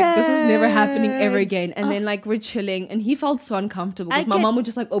 I'm like, this is never happening ever again. And then like we're chilling and he felt so uncomfortable. Because my mom would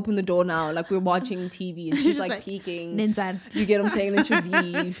just like open the door now. Like we're watching TV and she's like peeking. Ninsan. You get what I'm saying? And then she'd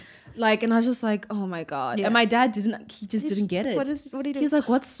leave. Like, and I was just like, oh my God. Yeah. And my dad didn't get it. What are you doing? He's like,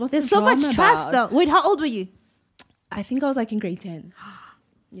 what's There's the so much drama trust about? though. Wait, how old were you? I think I was like in grade 10.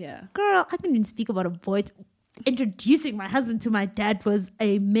 Yeah. Girl, I couldn't even speak about a boy. Introducing my husband to my dad was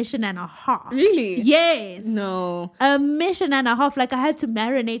a mission and a half. Really? Yes. No. A mission and a half. Like I had to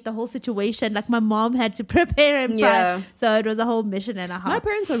marinate the whole situation. Like my mom had to prepare him. Yeah. So it was a whole mission and a half. My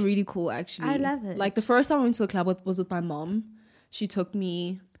parents are really cool, actually. I love it. Like the first time I went to a club was with my mom. She took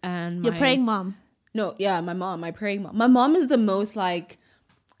me and Your praying mom. No, yeah, my mom, my praying mom. My mom is the most like,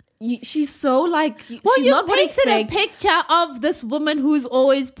 she's so like, Well, she's you not painted a perfect. picture of this woman who's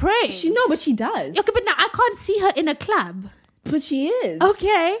always praying. But she does. Okay, but now I can't see her in a club. But she is.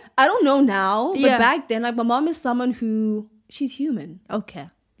 Okay. I don't know now, but Yeah. back then, like my mom is someone who, she's human. Okay.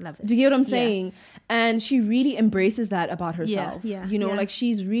 Love it. Do you get what I'm Yeah. saying? And she really embraces that about herself. yeah, You know, yeah. like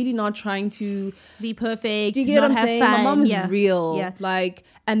she's really not trying to Be perfect. Do you get not what I'm have saying? Fun. My mom is Yeah. real. Yeah. Like,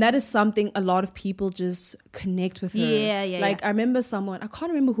 and that is something a lot of people just connect with her. Yeah, yeah, Like, yeah. I remember someone, I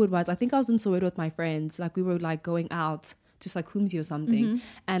can't remember who it was. I think I was in Soweto with my friends. Like, we were like going out to like Kumsi or something.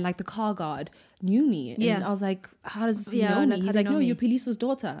 And like the car guard knew me. And Mm-hmm. Yeah. I was like, how does he Yeah, know like, me? how He's do you like, know no, me? you're Peliso's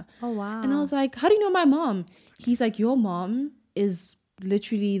daughter. Oh, wow. And I was like, how do you know my mom? He's like, your mom is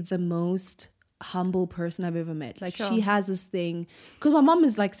literally the most humble person I've ever met. Like, Sure. she has this thing, because my mom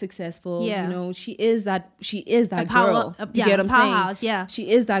is like successful. Yeah. You know, she is that girl. A Do you get what I'm powerhouse, saying? yeah. She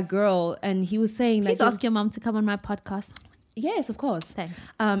is that girl. And he was saying Please like, ask your mom to come on my podcast. yes, of course. Thanks.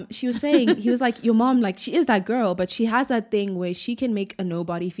 She was saying, he was like, your mom, like, she is that girl, but she has that thing where she can make a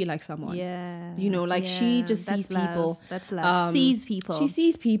nobody feel like someone. Yeah. You know, like, she Yeah. just sees That's love. people. That's love. Sees people. She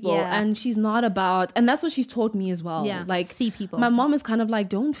sees people. Yeah. And she's not about, and that's what she's taught me as well. Yeah, Like, see people. My mom is kind of like,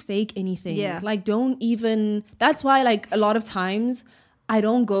 don't fake anything. Yeah. Like, don't even, that's why, like, a lot of times I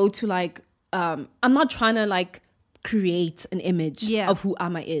don't go to like, I'm not trying to like create an image Yeah. of who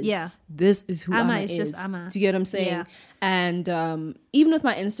Ama is. Yeah. This is who Ama Ama is just Ama. Do you get what I'm saying? Yeah. And even with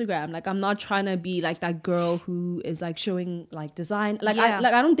my Instagram, like, I'm not trying to be like that girl who is like showing like design. Like, Yeah.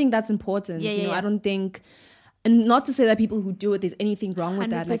 I don't think that's important. Yeah, you know, yeah. I don't think, and not to say that people who do it, there's anything wrong with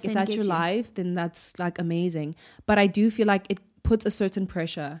that. Like, if 100% that's get your you. life, then that's like amazing. But I do feel like it puts a certain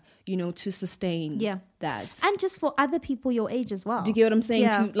pressure, you know, to sustain Yeah. that. And just for other people your age as well. Do you get what I'm saying?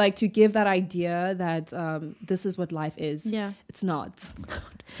 Yeah. To give that idea that this is what life is. Yeah. It's not.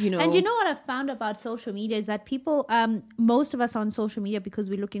 You know. And you know what I've found about social media is that people, most of us are on social media because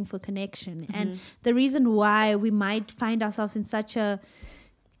we're looking for connection. And the reason why we might find ourselves in such a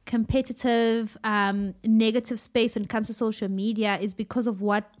competitive, negative space when it comes to social media is because of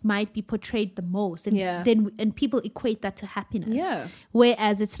what might be portrayed the most. And Yeah. and people equate that to happiness. Yeah.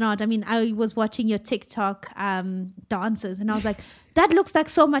 Whereas it's not. I mean, I was watching your TikTok dances and I was like, that looks like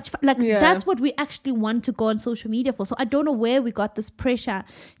so much fun. Like, Yeah. that's what we actually want to go on social media for. So I don't know where we got this pressure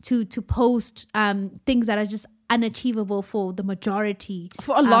to post things that are just unachievable for the majority.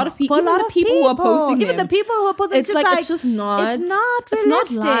 For a lot of people, For a even lot the of people who are posting even them, the people who are posting, it's like, it's just not. It's not It's not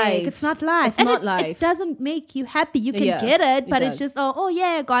realistic. life. It's not life. It's And not it life. doesn't make you happy. You can Yeah, get it, it but it's does. just oh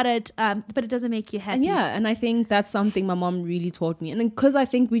yeah, I got it. But it doesn't make you happy. And yeah, and I think that's something my mom really taught me. And because I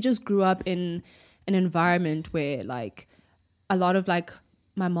think we just grew up in an environment where like a lot of like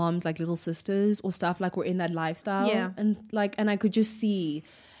my mom's like little sisters or stuff like were in that lifestyle. Yeah. And like, and I could just see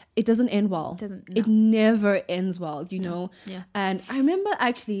it doesn't end well. It No. never ends well, you know? Yeah. And I remember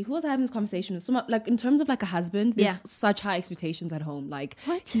actually, who was I having this conversation with? Someone, like, in terms of like a husband, there's Yeah. such high expectations at home. Like,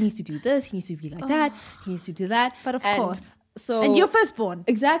 What? he needs to do this, he needs to be like that, he needs to do that. But of And course. So, And you're firstborn.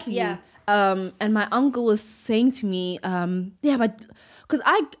 exactly. Yeah. And my uncle was saying to me, yeah, but because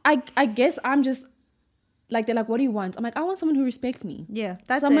I guess I'm just like, they're like, what do you want? I'm like, I want someone who respects me. Yeah,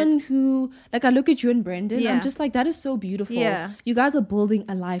 that's someone it. who, like, I look at you and Brendan, Yeah. I'm just like, that is so beautiful. Yeah. You guys are building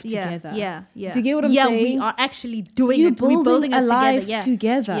a life together. Yeah. Do you get what I'm yeah, saying? we are actually doing You're it. We're building a it life together.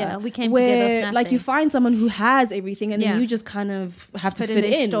 together. Yeah, we came where, together. Of like, you nothing. find someone who has everything, and Yeah. then you just kind of have to Fit in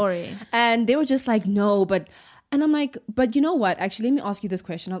fit their in. story. And they were just like, no, but And I'm like, but you know what? Actually, let me ask you this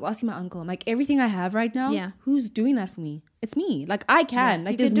question. I was asking my uncle. I'm like, everything I have right now, who's doing that for me? It's me. Like, I can.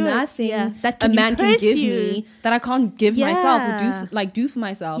 Like, there's nothing that a man can give me that I can't give myself or do for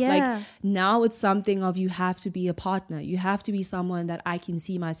myself. Like, now it's something of you have to be a partner. You have to be someone that I can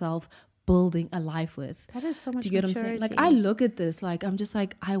see myself building a life with. That is so much. Do you get what I'm saying? Like, I look at this, like, I'm just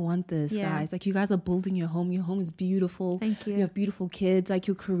like, I want this, guys. Like, you guys are building your home. Your home is beautiful. Thank you. You have beautiful kids. Like,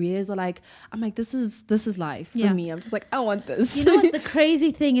 your careers are like, I'm like, this is life for me. I'm just like, I want this. You know what's the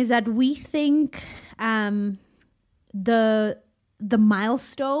crazy thing is that we think the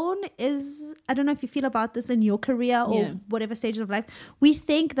milestone is, I don't know if you feel about this in your career or whatever stage of life, we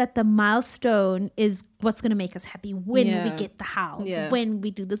think that the milestone is what's going to make us happy when we get the house, when we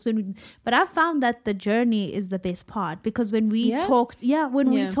do this, but I found that the journey is the best part, because when we talked, when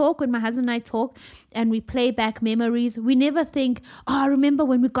my husband and I talk and we play back memories, we never think, oh, remember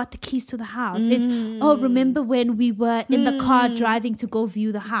when we got the keys to the house. It's, oh, remember when we were in the car driving to go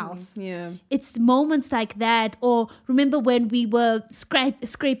view the house. It's moments like that, or remember when we were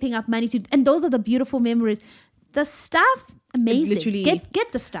scraping up money and those are the beautiful memories. The stuff, amazing. Literally,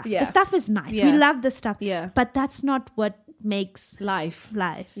 get the stuff. The stuff is nice. We love the stuff. But that's not what makes life.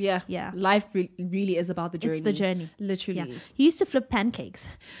 Life Really is about the journey. It's the journey. Literally. You used to flip pancakes.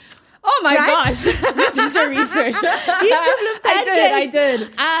 Oh my gosh. Did your research. You used to flip pancakes. I did.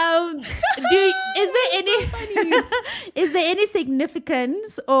 Is there any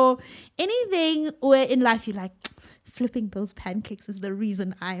significance or anything where in life you're like, flipping those pancakes is the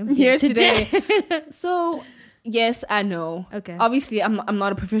reason I am here today? So, yes and no. Okay. Obviously, I'm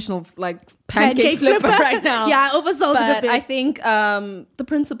not a professional like pancake flipper right now. I oversold it a bit. I think the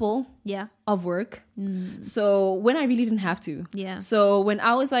principle of work. So when I really didn't have to. So when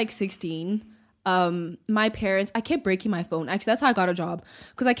I was like 16, my parents, I kept breaking my phone. Actually, that's how I got a job,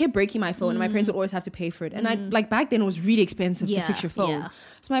 because I kept breaking my phone and my parents would always have to pay for it. And I like, back then it was really expensive to fix your phone.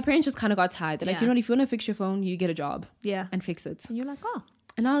 So my parents just kind of got tired. They're like, you know what, if you want to fix your phone, you get a job and fix it. And you're like, oh.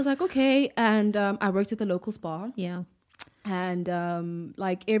 And I was like, okay. And I worked at the local spa. And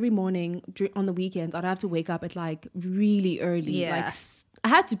like every morning on the weekends, I'd have to wake up at like really early. Like I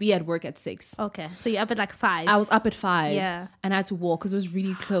had to be at work at 6. Okay, so you're up at like 5. I was up at 5. And I had to walk because it was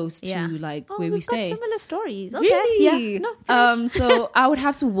really close to like where we stay. Similar stories. Okay. Really? No, so I would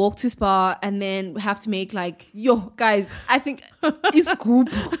have to walk to spa and then have to make like, guys, I think it's goop.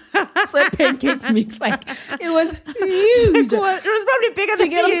 It's like pancake mix. Like, it was huge. It was probably bigger than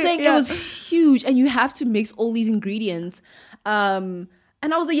you. Get what I'm saying? It was huge, and you have to mix all these ingredients. And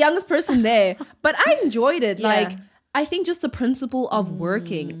I was the youngest person there, but I enjoyed it. Like, I think just the principle of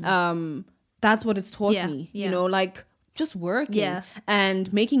working, that's what it's taught me, you know, like just working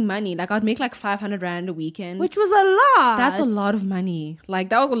and making money. Like, I'd make like 500 Rand a weekend. Which was a lot. That's a lot of money. Like,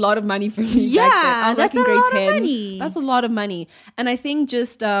 that was a lot of money for me back then. I was like in grade 10. That's a lot of money. And I think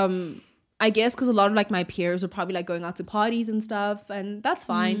just, I guess because a lot of like my peers were probably like going out to parties and stuff, and that's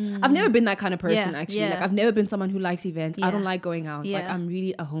fine. I've never been that kind of person actually. Like, I've never been someone who likes events. I don't like going out. Like, I'm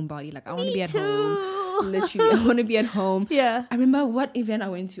really a homebody. Like, I want to be at home. Literally, I want to be at home. I remember what event I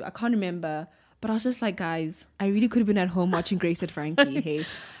went to. I can't remember, but I was just like, guys, I really could have been at home watching Grace and Frankie. Hey,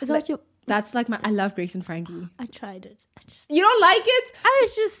 is that what you? That's like I love Grace and Frankie. I tried it. You don't like it?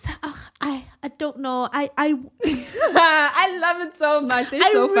 I don't know. I I love it so much. They're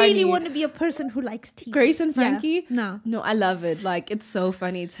so funny. I really want to be a person who likes tea. Grace and Frankie? No, I love it. Like, it's so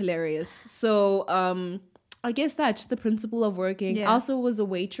funny. It's hilarious. So, I guess that's just the principle of working. I also was a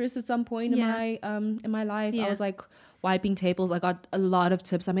waitress at some point in my life. I was like wiping tables. I got a lot of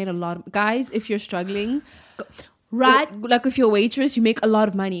tips. I made a lot of, guys, if you're struggling, right? Like, if you're a waitress, you make a lot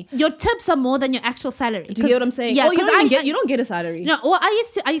of money. Your tips are more than your actual salary. Do you get what I'm saying? Yeah, you don't get a salary. No, well,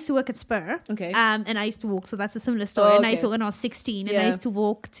 I used to work at Spur. Okay. And I used to walk, so that's a similar story. And I used to, when I was 16, and I used to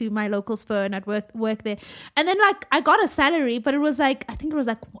walk to my local Spur, and I'd work there. And then like I got a salary, but it was like, I think it was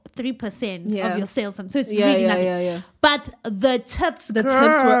like 3% of your sales, so it's really nothing. But the tips were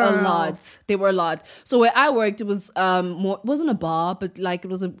a lot. They were a lot. So where I worked, it was it wasn't a bar, but like it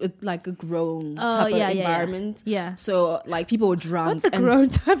was a grown type of environment. So like people were drunk. What's a grown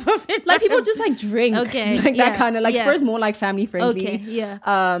type of environment? Like people just like drink. Okay. Like that kind of, like Spurs more like family friendly.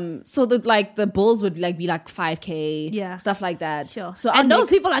 Okay. So the bulls would like be like 5K. Stuff like that. Sure. So and those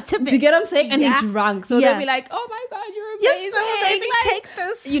people are tipping. Do you get what I'm saying? And they're drunk. So they'll be like, oh my God, you're amazing. You're so amazing. Like, take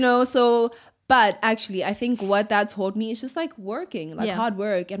this. You know, so. But actually, I think what that taught me is just like working, like hard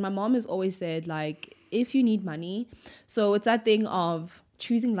work. And my mom has always said, like, if you need money, so it's that thing of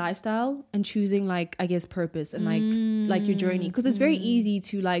choosing lifestyle and choosing like, I guess, purpose and like your journey, because it's very easy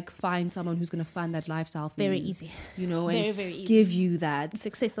to like find someone who's going to fund that lifestyle for Very you. easy. You know, Very, and very easy. give you that. It's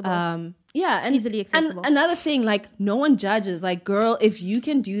accessible. Yeah, and Easily accessible. And another thing, like, no one judges. Like, girl, if you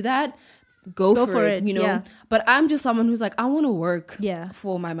can do that, go for it, you know. yeah. But I'm just someone who's like, I want to work Yeah.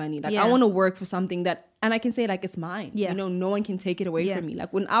 for my money. Like, Yeah. I want to work for something that, and I can say like it's mine. Yeah. You know, no one can take it away Yeah. from me.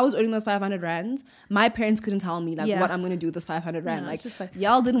 Like when I was earning those 500 rands, my parents couldn't tell me like Yeah. what I'm gonna do with this 500 rand. No, like, it's just like,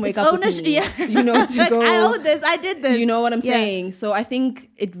 y'all didn't wake it's up with ownership, me. yeah. You know, to Like, go. I own this. I did this. You know what I'm Yeah. saying? So I think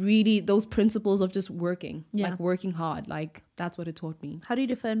it really, those principles of just working, Yeah. like working hard, like that's what it taught me. How do you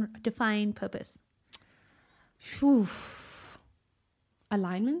define purpose? Phew.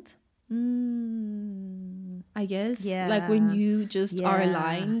 Alignment, I guess. Yeah. Like when you just are Yeah.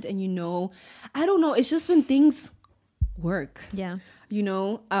 aligned and you know, I don't know, it's just when things work, Yeah. you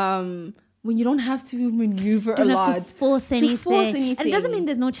know, when you don't have to maneuver Don't a have lot. to force anything. And it doesn't anything. mean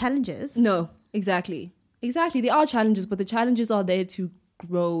there's no challenges. No, exactly. There are challenges, but the challenges are there to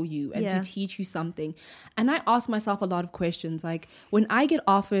grow you and Yeah. to teach you something. And I ask myself a lot of questions. Like when I get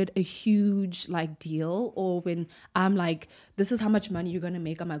offered a huge like deal, or when I'm like, this is how much money you're going to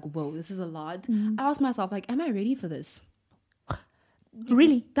make. I'm like, whoa, this is a lot. I ask myself like, am I ready for this?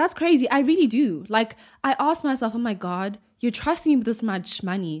 Really? That's crazy. I really do. Like I ask myself, oh my God, you're trusting me with this much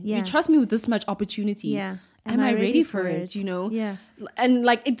money. Yeah. You trust me with this much opportunity. Yeah. Am I ready for it? You know? Yeah. And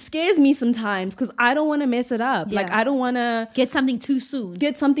like it scares me sometimes because I don't want to mess it up. Yeah. Like I don't want to Get something too soon.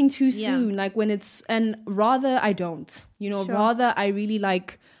 get something too Yeah. soon. Like when it's, and rather I don't, you know, Sure. rather I really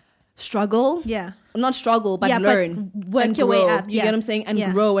like struggle. Yeah. Not struggle, but Yeah, but learn. work and your way grow. up. You Yeah. get what I'm saying? And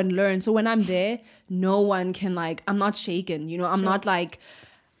Yeah. grow and learn. So when I'm there, no one can like, I'm not shaken. You know, I'm not like,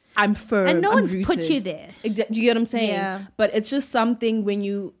 I'm firm. And no I'm one's put rooted. you there. Do you get what I'm saying? Yeah. But it's just something when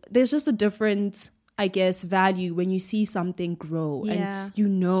you, there's just a different, I guess, value when you see something grow Yeah. and you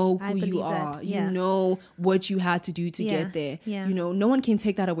know I who you believe that. are. Yeah. You know what you had to do to Yeah. get there. Yeah. You know, no one can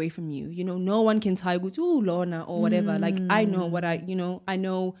take that away from you. You know, no one can tell you, ooh, Lorna, or whatever. Like, I know what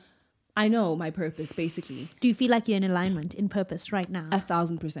I know my purpose, basically. Do you feel like you're in alignment, in purpose right now?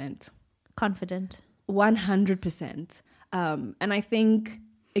 1,000%. Confident? 100%. And I think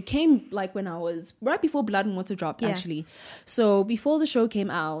it came like when I was right before Blood and Water dropped, Yeah. actually. So before the show came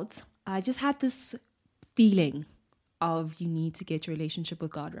out, I just had this feeling of you need to get your relationship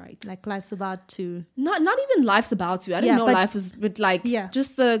with God right. Like life's about to... Not even life's about to. I didn't Yeah, know but- life was, but like Yeah.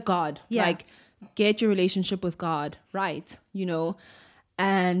 just the God. Yeah. Like get your relationship with God right, you know.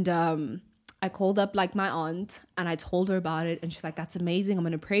 And I called up like my aunt and I told her about it, and she's like, "That's amazing. I'm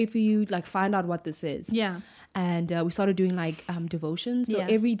gonna pray for you. Like find out what this is." Yeah. And we started doing like devotions, so Yeah.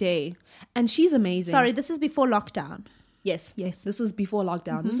 every day. And she's amazing. Sorry, this is before lockdown. Yes. Yes. This was before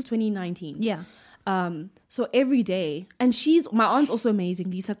lockdown. This was 2019. Yeah. So every day, and my aunt's also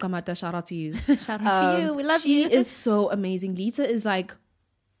amazing. Lisa Qamata, shout out to you. Shout out to you. We love you. She is so amazing. Lisa is like,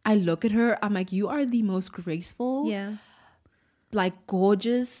 I look at her, I'm like, you are the most graceful, Yeah. like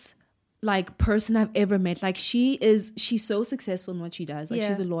gorgeous, like person I've ever met. Like she's so successful in what she does. Like Yeah.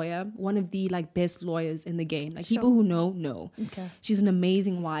 she's a lawyer, one of the like best lawyers in the game. Like Sure. people who know. Okay. She's an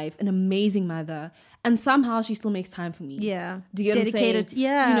amazing wife, an amazing mother, and somehow she still makes time for me. Yeah. Do you get Dedicated. what I'm saying?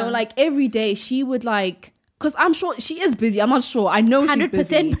 Yeah. You know, like every day she would like, because I'm sure she is busy. I'm not sure. I know she's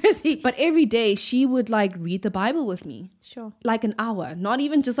 100% busy. But every day she would like read the Bible with me. Sure. Like an hour. Not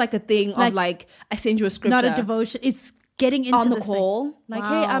even just like a thing Like- of like, I send you a scripture. Not a devotion. It's getting into On the this thing. call. Like,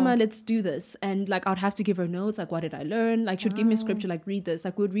 hey, Wow. Ama, let's do this. And like, I'd have to give her notes. Like, what did I learn? Like, she'd give me a scripture, like, read this.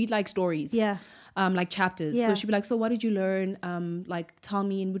 Like, we'd read like stories. Yeah. Like chapters. Yeah. So she'd be like, so what did you learn? Like, tell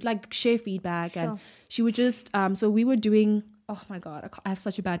me, and would like share feedback. Sure. And she would just, so we were doing, oh my God, I have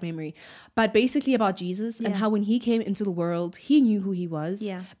such a bad memory. But basically about Jesus and Yeah. how when he came into the world, he knew who he was.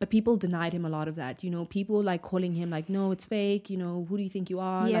 Yeah. But people denied him a lot of that. You know, people like calling him like, no, it's fake. You know, who do you think you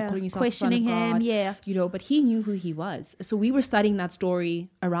are? Yeah. Like calling yourself Questioning the son of God. him. Yeah. You know, but he knew who he was. So we were studying that story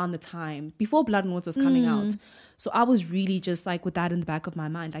around the time before Blood and Water was coming out. So I was really just like with that in the back of my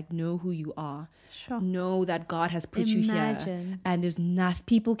mind, like know who you are. Sure. Know that God has put you here. Imagine. And there's nothing,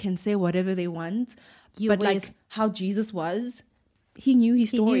 people can say whatever they want. Your but like ways. how Jesus was, he knew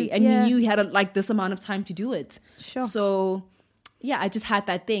his story knew, and yeah. he knew he had like this amount of time to do it. Sure. So yeah, I just had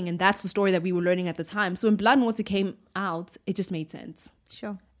that thing, and that's the story that we were learning at the time. So when Blood and Water came out, it just made sense.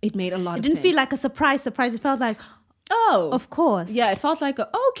 Sure. It made a lot It of didn't sense. feel like a surprise. It felt like, oh, of course. yeah, it felt like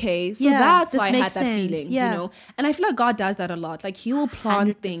okay, so Yeah, that's this why I had makes that sense. feeling, Yeah. you know. And I feel like God does that a lot. Like He will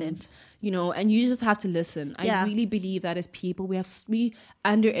plant 100%. things, you know, and you just have to listen. Yeah. I really believe that as people, we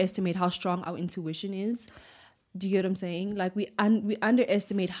underestimate how strong our intuition is. Do you get what I'm saying? Like we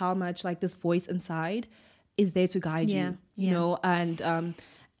underestimate how much like this voice inside is there to guide Yeah, you know, and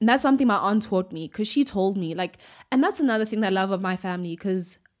that's something my aunt taught me, because she told me, like, and that's another thing that I love of my family,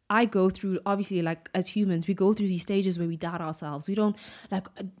 because I go through, obviously, like, as humans, we go through these stages where we doubt ourselves. We don't, like,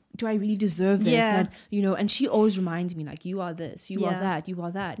 do I really deserve this? Yeah. And, you know, and she always reminds me, like, you are this, you are Yeah. that, you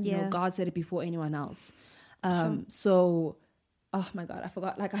are that. You Yeah. know, God said it before anyone else. Sure. So, oh my God, I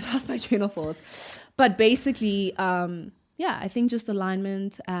forgot, like, I lost my train of thought. But basically, yeah, I think just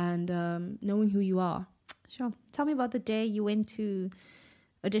alignment and knowing who you are. Sure. Tell me about the day you went to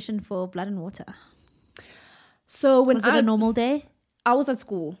audition for Blood and Water. So when Was it a normal day? I was at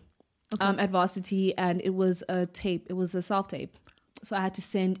school, at varsity, and it was a tape. It was a self-tape. So I had to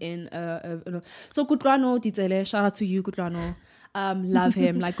send in so Kutlwano Ditele, shout out to you, Kutlwano. Love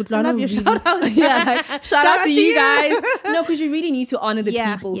him. Like, Kutlwano, love your really, shout-outs. yeah, like, shout out to you guys. No, because you really need to honor the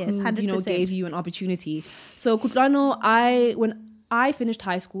Yeah, people yes, who, you know, 100%. gave you an opportunity. So Kutlwano, when I finished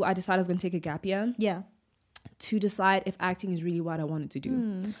high school, I decided I was going to take a gap year Yeah. to decide if acting is really what I wanted to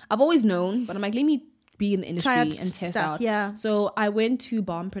do. I've always known, but I'm like, let me be in the industry Try and out test stuff, out. yeah. So I went to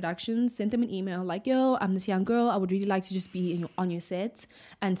Bomb Productions, sent them an email like, yo, I'm this young girl. I would really like to just be on your set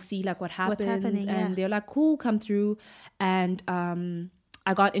and see like what happens. happening, yeah. And they're like, cool, come through. And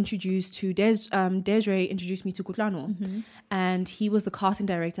I got introduced to Desiree introduced me to Kutlwano, and he was the casting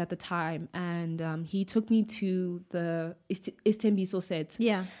director at the time, and he took me to the Istembiso set.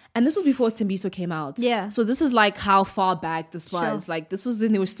 Yeah. And this was before Istembiso came out. Yeah. So this is like how far back this was. Sure. Like, this was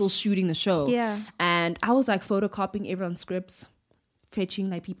when they were still shooting the show. Yeah. And I was like photocopying everyone's scripts, fetching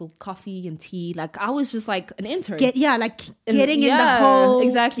like people coffee and tea. Like, I was just like an intern. Getting in the Yeah, whole...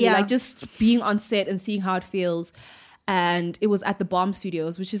 exactly. Yeah. Like, just being on set and seeing how it feels. And it was at the Bomb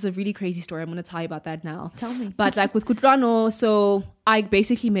Studios, which is a really crazy story. I'm going to tell you about that now. Tell me. But like with Kutlwano, so I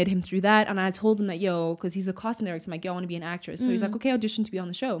basically met him through that. And I told him that, yo, because he's a casting director, I'm like, yo, I want to be an actress. So he's like, okay, audition to be on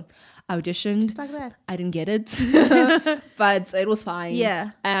the show. I auditioned. Just like that. I didn't get it, but it was fine.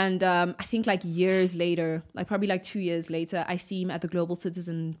 Yeah. And I think like years later, like probably like 2 years later, I see him at the Global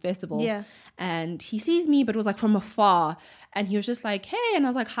Citizen Festival. Yeah. And he sees me, but it was like from afar. And he was just like, hey. And I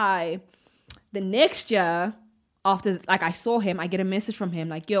was like, hi. The next year, after like I saw him, I get a message from him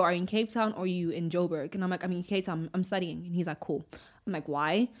like, yo, are you in Cape Town or are you in Joburg? And I'm like, I'm in Cape Town, I'm studying. And he's like, cool. I'm like,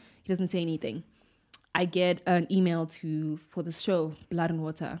 why? He doesn't say anything. I get an email for this show, Blood and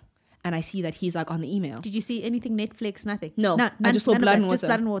Water, and I see that he's like on the email. Did you see anything Netflix? Nothing? No, I just saw Blood and Water. Just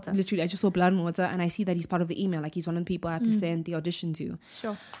Blood and Water. Literally, I just saw Blood and Water, and I see that he's part of the email. Like, he's one of the people I have to send the audition to.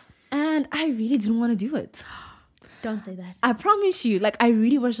 Sure. And I really didn't want to do it. Don't say that. I promise you, like, I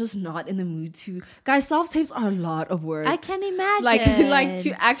really was just not in the mood to. Guys, self-tapes are a lot of work. I can imagine. Like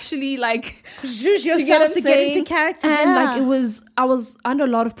to actually like zhuzh you yourself to get into character. And yeah. like I was under a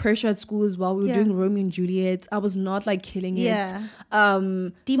lot of pressure at school as well. We were Yeah. doing Romeo and Juliet. I was not like killing it. Yeah.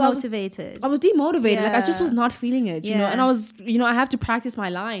 So Demotivated. I was demotivated. Like, I just Yeah. was not feeling it, you know. Yeah. And I was, you know, I have to practice my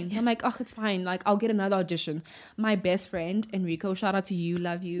lines. I'm like, oh, it's fine. Like, I'll get another audition. My best friend Enrico, shout out to you,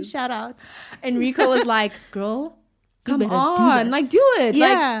 love you. Shout out. Enrico was like, girl, come better do on, this. like, do it.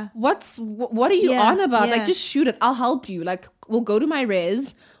 Yeah. Like, what are you Yeah, on about? yeah. Like, just shoot it. I'll help you. Like, we'll go to my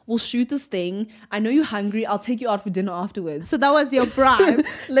res. We'll shoot this thing. I know you're hungry. I'll take you out for dinner afterwards. So that was your bribe. to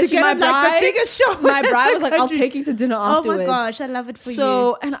Literally, get my on, like, bride- the biggest show. My bride in was the like, I'll country. take you to dinner Oh afterwards. my gosh, I love it for you.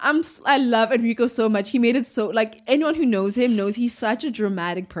 So, and I love Enrico so much. He made it so, like, anyone who knows him knows he's such a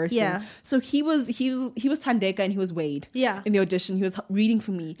dramatic person. Yeah. So he was Tandeka and he was Wade. Yeah. In the audition, he was reading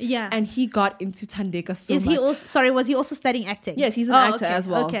for me. Yeah. And he got into Tandeka so Is much. he also? Sorry, was he also studying acting? Yes, he's an actor okay, as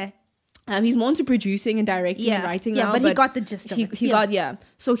well. Okay. He's more into producing and directing and writing now. but he got the gist of it. He Yeah. got.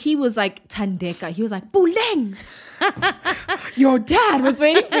 So he was like Tandeka. He was like, Buleng. Your dad was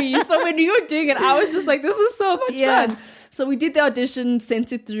waiting for you. So when you were doing it, I was just like, this is so much Yeah. fun. So we did the audition,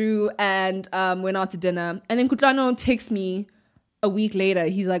 sent it through, and went out to dinner. And then Kutlwano texts me a week later.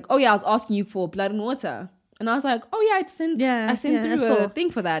 He's like, oh yeah, I was asking you for Blood and Water. And I was like, oh yeah, I sent through saw. a thing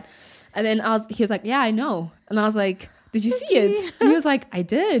for that. And then he was like, yeah, I know. And I was like, did you see it? And he was like, I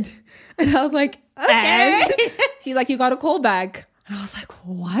did. And I was like, Okay. and he's like, you got a call back. And I was like,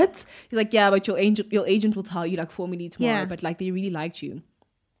 what? He's like, yeah, but your agent will tell you like formally tomorrow, Yeah. but like they really liked you.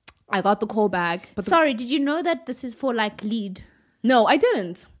 I got the call back, but Sorry, did you know that this is for like lead? no, I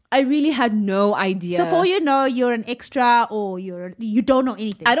didn't. I really had no idea. So for you know, you're an extra or you don't know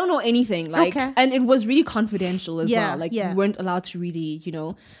anything. I don't know anything. Like, Okay. and it was really confidential as Yeah, well. Like, yeah. you weren't allowed to really, you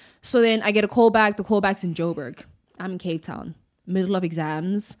know. So then I get a call back. The callback's in Joburg. I'm in Cape Town, middle of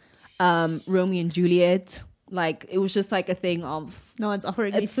exams. Romeo and Juliet. Like, it was just like a thing of No one's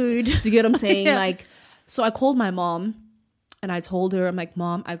offering me it's- food. Do you get what I'm saying? Yeah. Like, so I called my mom and I told her, I'm like,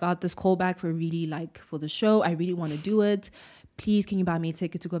 Mom, I got this call back for really like for the show. I really want to do it. please, can you buy me a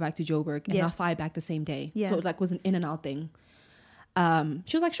ticket to go back to Joburg? And I'll fly back the same day. So it was an in and out thing.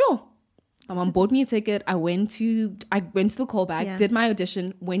 She was like, sure. My mom bought me a ticket. I went to the callback, did my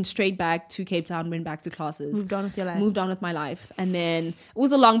audition, went straight back to Cape Town, went back to classes. Moved on with your life. Moved on with my life. And then it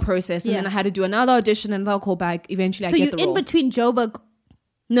was a long process. And then I had to do another audition, another callback. Eventually I get the role. So you're in between Joburg.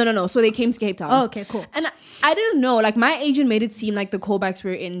 No. So they came to Cape Town. Oh, okay, cool. And I didn't know. Like, my agent made it seem like the callbacks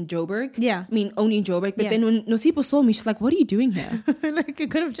were in Joburg. Yeah. I mean, only in Joburg. But then when Nosipo saw me, she's like, what are you doing here? Like, you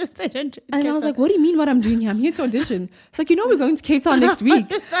could have just said it. And I was like, what do you mean what I'm doing here? I'm here to audition. It's like, we're going to Cape Town next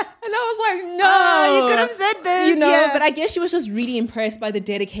week. And I was like, no. You could have said this. But I guess she was just really impressed by the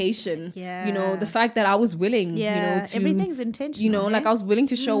dedication. Yeah. The fact that I was willing, to... everything intentional. Like, I was willing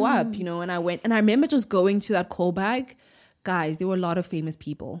to show up, and I went. And I remember just going to that callback. Guys, there were a lot of famous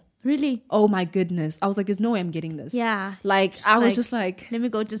people. Really? Oh my goodness. I was like, there's no way I'm getting this. Yeah. Like, I was just like... Let me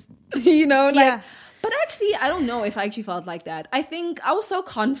go just... But actually, I don't know if I actually felt like that. I think I was so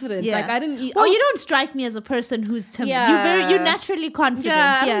confident. Yeah. Like, I didn't... Well, you don't strike me as a person who's timid. Yeah. You're naturally confident.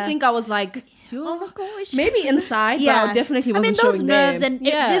 Yeah, I don't think I was like... Oh my gosh. Maybe inside, but I definitely wasn't showing them. those nerves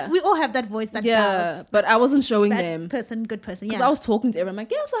and we all have that voice that doubts. But I wasn't showing Bad them. Good person. Because I was talking to everyone. I'm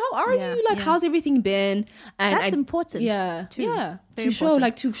like, so how are you? Like, how's everything been? And that's important. Yeah. Too. Yeah. Very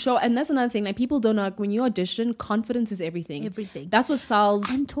To show. And that's another thing. Like, people don't know, like, when you audition, confidence is everything. Everything. That's what sells.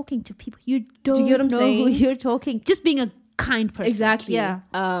 And talking to people. You don't Do you get what I'm know saying? who you're talking. Just being a kind person. Exactly. Yeah.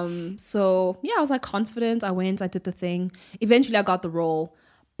 So, I was like confident. I went. I did the thing. Eventually, I got the role.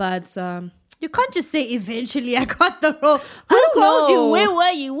 But... you can't just say eventually I got the role. Who called you? Where were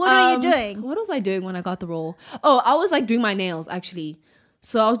you? What were you doing? What was I doing when I got the role? Oh, I was like doing my nails actually.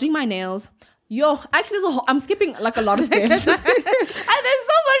 So I was doing my nails. Actually I'm skipping like a lot of steps. And there's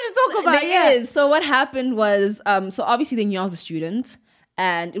so much to talk about. There is. So what happened was, so obviously they knew I was a student.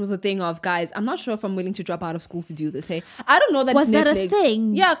 And it was a thing of, guys, I'm not sure if I'm willing to drop out of school to do this. Hey, I don't know that was Netflix. that a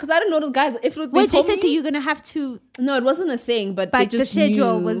thing? Yeah, because I didn't know those guys. If they Wait, told they said me, to you, you're gonna have to. No, it wasn't a thing, but they just the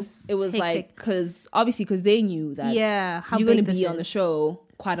schedule knew was. It was hectic. like because they knew that how you're going to big be this on the is. show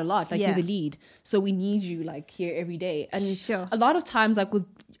quite a lot. Like, you're the lead, so we need you like here every day. And a lot of times, like with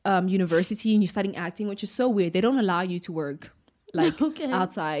university and you're studying acting, which is so weird, they don't allow you to work like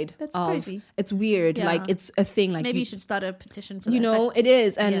outside. That's crazy. It's weird. Yeah. Like, it's a thing. Like, maybe you should start a petition for that. It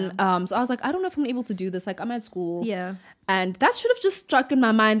is. And so I was like, I don't know if I'm able to do this. Like, I'm at school. Yeah. And that should have just struck in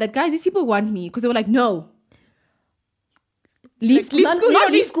my mind that, guys, these people want me, because they were like, no. Leave school.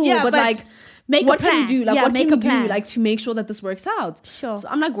 Not leave school, but like, what can you do? Like, what can you do, like, to make sure that this works out? Sure. So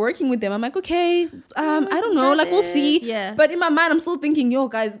I'm like working with them. I'm like, okay, I don't know, like, we'll see. Yeah. But in my mind, I'm still thinking,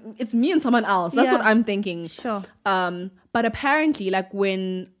 guys, it's me and someone else. That's what I'm thinking. Sure. But apparently, like,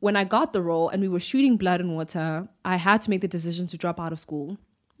 when I got the role and we were shooting Blood and Water, I had to make the decision to drop out of school.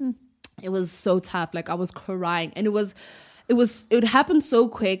 It was so tough. Like, I was crying, and it happened so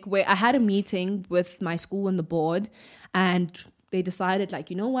quick, where I had a meeting with my school and the board, and they decided, like,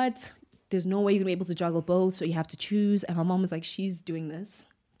 you know what? There's no way you're gonna be able to juggle both, so you have to choose. And my mom was like, she's doing this.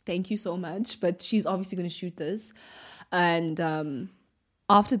 Thank you so much, but she's obviously gonna shoot this. And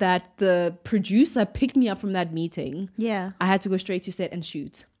after that, the producer picked me up from that meeting. Yeah. I had to go straight to set and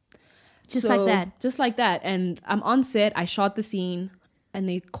shoot. Just like that. And I'm on set, I shot the scene, and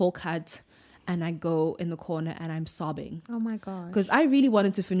they call cut, and I go in the corner and I'm sobbing. Oh my God. Because I really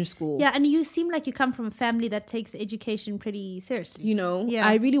wanted to finish school. Yeah, and you seem like you come from a family that takes education pretty seriously. Yeah.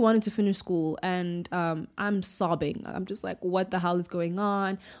 I really wanted to finish school, and I'm sobbing. I'm just like, what the hell is going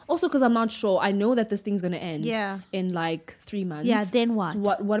on? Also, because I'm not sure. I know that this thing's going to end in like 3 months. Yeah, then what? So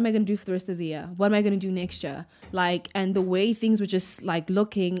what am I going to do for the rest of the year? What am I going to do next year? Like, and the way things were just like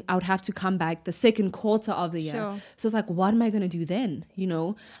looking, I would have to come back the second quarter of the year. Sure. So it's like, what am I going to do then?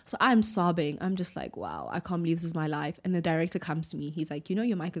 So I'm sobbing. I'm just like, wow, I can't believe this is my life. And the director comes to me. He's like,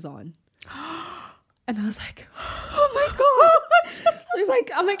 your mic is on. And I was like, oh my God. So he's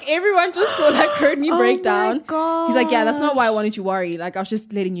like, everyone just so like heard me break down. God. He's like, yeah, that's not why I wanted you worry. Like, I was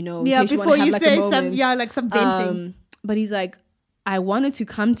just letting you know. Yeah, in case before you, you have, say like, some venting. But he's like, I wanted to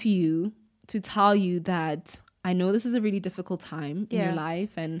come to you to tell you that I know this is a really difficult time in your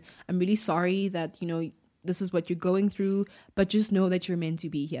life. And I'm really sorry that, this is what you're going through. But just know that you're meant to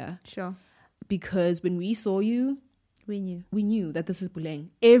be here. Sure. Because when we saw you, we knew that this is Buleng.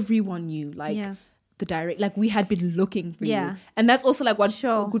 Everyone knew, like the direct, like we had been looking for you. And that's also like what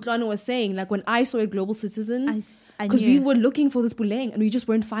Gutlana was saying. Like when I saw a Global Citizen, because we were looking for this Buleng and we just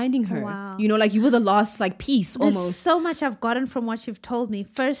weren't finding her. Wow. Like you were the last like piece. There's almost. So much I've gotten from what you've told me.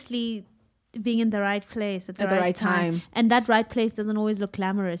 Firstly, being in the right place at the right time. And that right place doesn't always look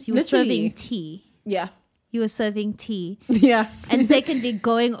glamorous. You were serving tea. Yeah. You were serving tea. Yeah. And secondly,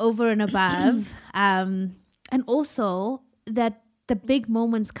 going over and above. And also that the big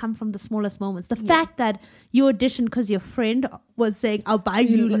moments come from the smallest moments. The fact that you auditioned because your friend was saying, I'll buy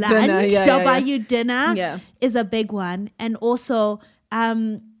you lunch, I'll buy you dinner is a big one. And also,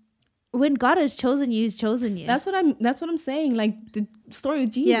 when God has chosen you, He's chosen you. That's what I'm saying. Like the story of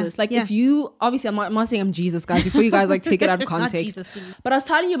Jesus. If you, obviously I'm not saying I'm Jesus, guys, before you guys like take it out of context. Jesus, but I was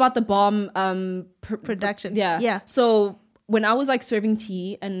telling you about the bomb production. Yeah. So when I was like serving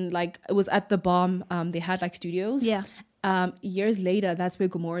tea and like it was at the bomb, they had like studios. Yeah. Years later, that's where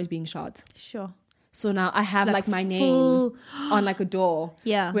Gomorrah is being shot. Sure. So now I have like my name on like a door.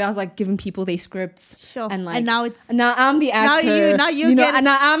 Yeah. Where I was like giving people their scripts. Sure. And like, and now I'm the actor. Now you know, and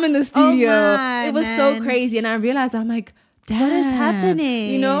now I'm in the studio. It was so crazy. And I realized I'm like, damn. What is happening?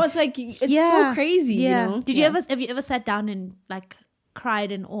 You know, it's like, it's so crazy. Yeah. You know? Have you ever sat down and like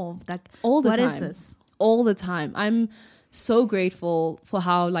cried in awe? Like, all the time. What is this? All the time. I'm so grateful for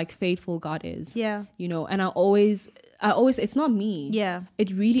how like faithful God is. Yeah. You know, and I always it's not me. Yeah. It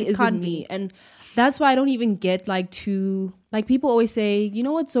really isn't me. And that's why I don't even get like too, like people always say, you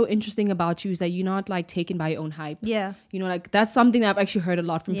know what's so interesting about you is that you're not like taken by your own hype. Yeah. You know, like that's something that I've actually heard a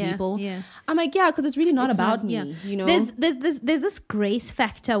lot from people. Yeah. I'm like, yeah, because it's really not about me. You know, there's this grace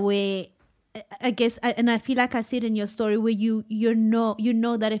factor where I guess, and I feel like I said in your story where you know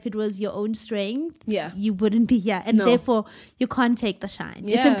that if it was your own strength, you wouldn't be here, and therefore you can't take the shine.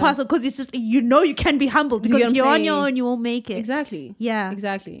 It's impossible because it's just you can be humbled because if you're on your own, you won't make it. Exactly. Yeah.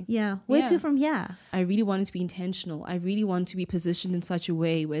 Exactly. Yeah. Where to from here? I really wanted to be intentional. I really want to be positioned in such a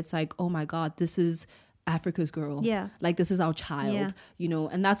way where it's like, oh my God, this is Africa's girl. Yeah. Like this is our child, you know,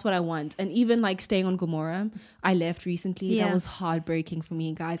 and that's what I want. And even like staying on Gomorrah, I left recently. That was heartbreaking for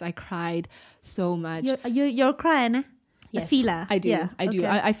me, guys. I cried so much. You're crying, eh? Yes, a feeler. I do. Yeah. I do.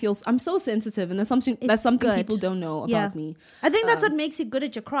 I feel I'm so sensitive, and that's something good. people don't know about me. I think that's what makes you good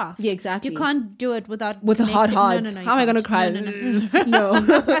at your craft. Yeah, exactly. You can't do it with a hard heart. No, how am I going to cry?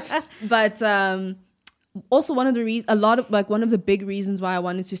 No. But also one of the one of the big reasons why I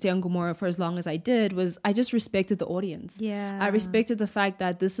wanted to stay on Gomorrah for as long as I did was I just respected the audience. Yeah. I respected the fact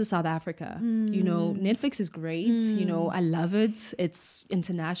that this is South Africa. You know, Netflix is great. You know, I love it. It's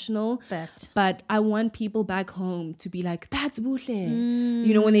international. But I want people back home to be like, that's Buhle.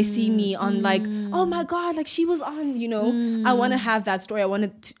 You know, when they see me on like, oh my God, like she was on, you know, I want to have that story. I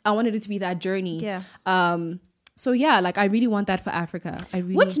wanted it to be that journey. Yeah. So yeah, like I really want that for Africa.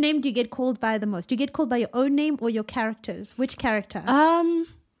 Which name do you get called by the most? Do you get called by your own name or your characters? Which character?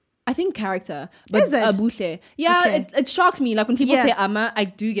 I think character. But is it? Buhle. Yeah, Okay. it shocks me. Like when people say Ama, I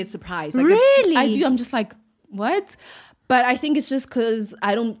do get surprised. Like really? I do. I'm just like, what? But I think it's just because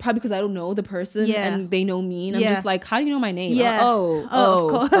I don't know the person and they know me, and I'm just like, how do you know my name? Yeah.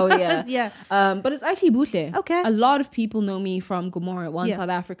 Oh, yeah. Yeah. But it's actually Buhle. Okay. A lot of people know me from Gomorrah, South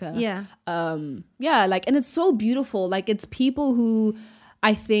Africa. Yeah. Like, and it's so beautiful. Like, it's people who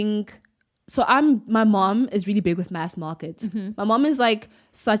I think. So my mom is really big with mass market. My mom is like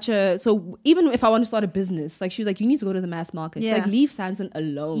so even if I want to start a business, like she was like, you need to go to the mass market. She's like, leave Sanson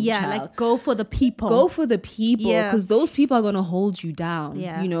alone. Yeah, child. like go for the people. Go for the people, because those people are going to hold you down,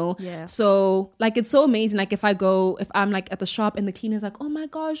 you know? Yeah. So like, it's so amazing. Like if I'm like at the shop and the cleaner's like, oh my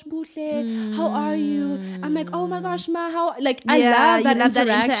gosh, Buhle, how are you? I'm like, oh my gosh, ma, how, like, I love that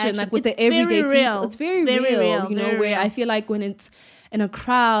interaction, like with the everyday people. It's very real, you know, where I feel like when it's in a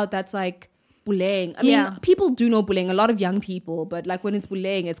crowd that's like, buleng. I mean, people do know buleng, a lot of young people, but like when it's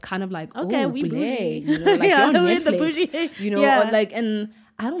buleng, it's kind of like, okay, we buleng, you know, like you're on Netflix, you know, or like, and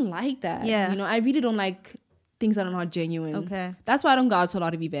I don't like that. You know, I really don't like things that are not genuine. Okay. That's why I don't go out to a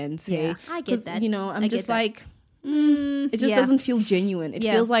lot of events. Yeah, I get that. You know, I'm just like, it just doesn't feel genuine. It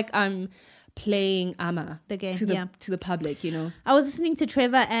feels like I'm playing Ama the game, to the public, you know. I was listening to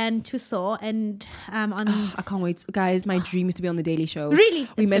Trevor and Tuso and I can't wait, guys. My dream is to be on the Daily Show. Really?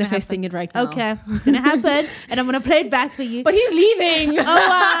 We're manifesting it right now. Okay, it's gonna happen, and I'm gonna play it back for you. But he's leaving. Oh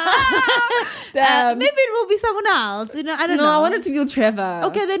wow. Maybe it will be someone else. You know, I don't know. No, I want it to be with Trevor.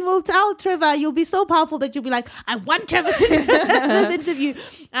 Okay, then we'll tell Trevor. You'll be so powerful that you'll be like, I want Trevor to do this interview.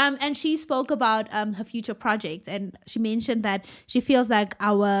 And she spoke about her future projects, and she mentioned that she feels like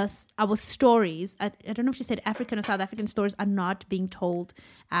our stories, I don't know if she said African or South African stories, are not being told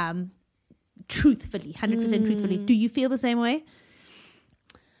truthfully, 100% truthfully. Do you feel the same way?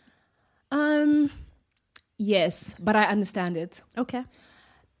 Yes, but I understand it. Okay.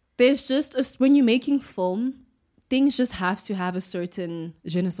 There's just when you're making film, things just have to have a certain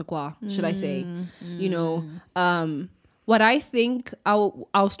je ne sais quoi, should I say. You know, what I think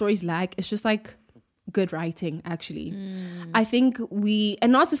our stories lack is just like good writing, actually. I think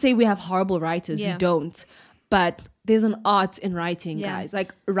and not to say we have horrible writers, we don't, but there's an art in writing, guys.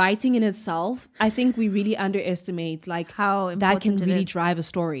 Like writing in itself, I think we really underestimate like how that can important it really is. drive a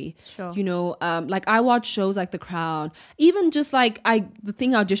story. Sure. You know, like I watch shows like The Crown, even just like the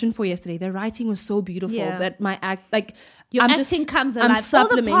thing I auditioned for yesterday, their writing was so beautiful that my act, like your I'm acting comes alive. I'm All the parts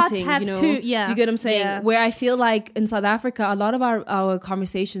supplementing, have you know. to, Do you get what I'm saying? Yeah. Where I feel like in South Africa, a lot of our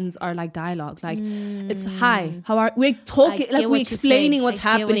conversations are like dialogue. Like it's hi, how are we're talking, get like what we're you're explaining saying. what's I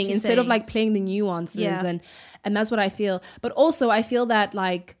get what happening you're instead of saying. like playing the nuances and that's what I feel. But also I feel that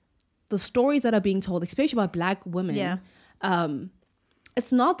like the stories that are being told, especially about Black women,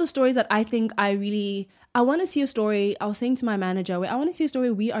 it's not the stories that I think I want to see a story. I was saying to my manager, I want to see a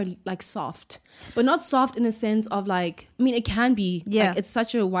story we are like soft, but not soft in the sense of like, I mean, it can be, like, it's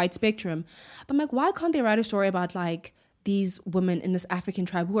such a wide spectrum. But I'm like, why can't they write a story about like these women in this African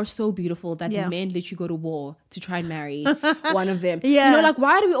tribe who are so beautiful that the men literally go to war to try and marry one of them? You know, like,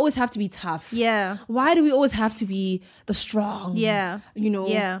 why do we always have to be tough? Why do we always have to be the strong? You know?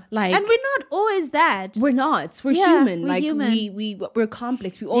 Like, and we're not always that. We're not. We're human. We're like human. we're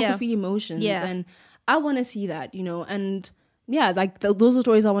complex. We also feel emotions. And I want to see that, you know, and like those are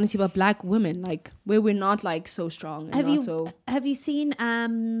stories I want to see about Black women, like where we're not like so strong. And Have you seen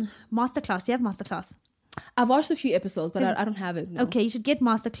Masterclass? Do you have Masterclass? I've watched a few episodes, but I don't have it. No. Okay, you should get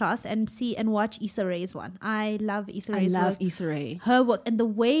Masterclass and watch Issa Rae's one. I love Issa Rae's work. I love Issa Rae. Her work and the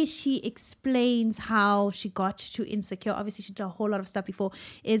way she explains how she got to Insecure. Obviously, she did a whole lot of stuff before.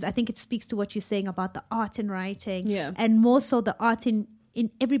 I think it speaks to what you're saying about the art in writing, and more so the art in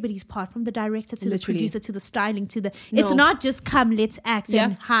everybody's part, from the director to the producer to the styling to the it's not just come, let's act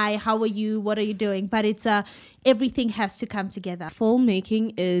and hi, how are you, what are you doing, but it's everything has to come together.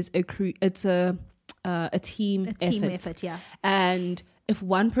 Filmmaking is a team effort. And if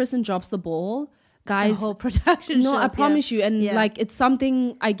one person drops the ball, guys, the whole production I promise you, and like it's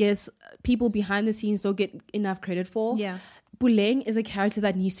something I guess people behind the scenes don't get enough credit for. Buleng is a character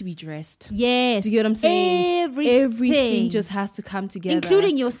that needs to be dressed. Yes. Do you get what I'm saying? Everything just has to come together.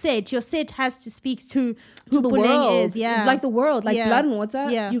 Including your set. Your set has to speak to who the Buleng world. is. It's like the world. Like Blood and Water.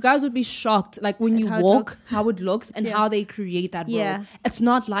 You guys would be shocked. Like when you walk, how it looks and how they create that world. It's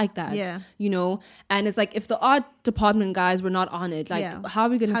not like that. You know? And it's like if the art department guys were not on it, like how are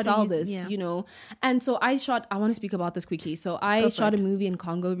we going to sell this? You know? And so I want to speak about this quickly. So I shot a movie in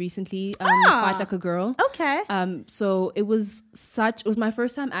Congo recently, Fight Like a Girl. Okay. So it was my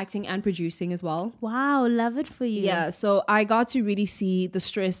first time acting and producing as well. Wow, love it for you. Yeah, so I got to really see the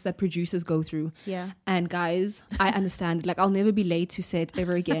stress that producers go through. And guys, I understand. Like, I'll never be late to set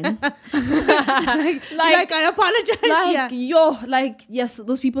ever again. like I apologize. Yes,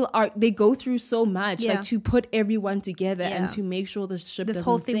 those people they go through so much, like to put everyone together and to make sure this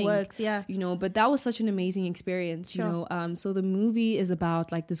whole thing sink, works. You know, but that was such an amazing experience. You know, so the movie is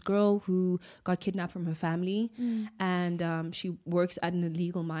about like this girl who got kidnapped from her family, and she works at an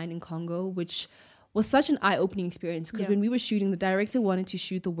illegal mine in Congo, which was such an eye-opening experience because when we were shooting, the director wanted to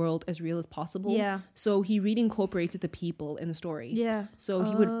shoot the world as real as possible. So he really incorporated the people in the story. So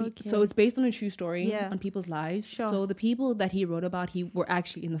he would. So it's based on a true story on people's lives. So the people that he wrote about, were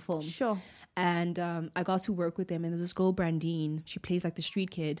actually in the film. And I got to work with them. And there's this girl, Brandine. She plays like the street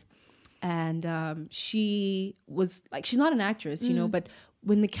kid, and she was like, she's not an actress, you know, but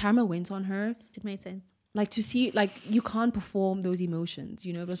when the camera went on her, it made sense. Like to see, like you can't perform those emotions,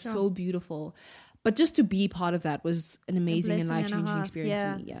 you know, it was so beautiful. But just to be part of that was an amazing and life-changing experience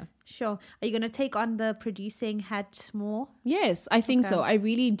for me. Sure. Are you going to take on the producing hat more? Yes, I think so. I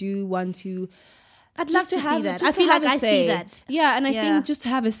really do want to. I'd love to see that. I feel like I see that. Yeah, and I think just to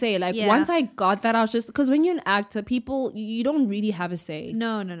have a say. Like once I got that, I was just, because when you're an actor, you don't really have a say.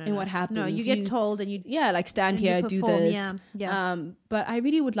 No. In what happens. No, you get told and you. Yeah, like stand here, do this. Yeah. But I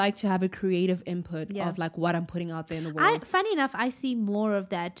really would like to have a creative input of like what I'm putting out there in the world. Funny enough, I see more of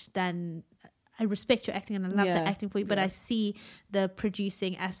that than. I respect your acting and I love the acting for you, but I see the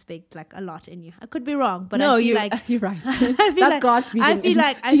producing aspect like a lot in you. I could be wrong, but I feel like you're right. That's God's speaking.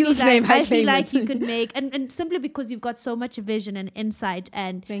 I feel like you could make and simply because you've got so much vision and insight,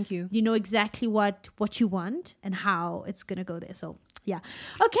 and thank you. You know exactly what you want and how it's gonna go there. So yeah.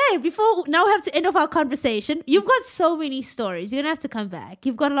 Okay, before now we have to end off our conversation. You've got so many stories. You're gonna have to come back.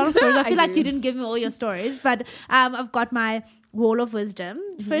 You've got a lot of stories. I feel like you didn't give me all your stories, but I've got my wall of wisdom.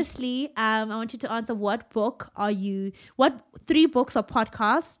 Firstly, I want you to answer what 3 books or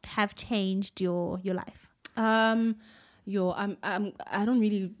podcasts have changed your life? I don't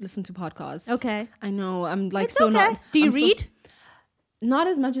really listen to podcasts. Okay. I know. I'm like it's okay. Do you read? Not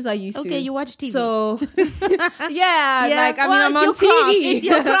as much as I used to. Okay, you watch TV. So, like, I mean, I'm on TV. It's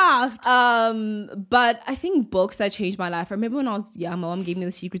your craft. But I think books that changed my life. I remember when I was young, my mom gave me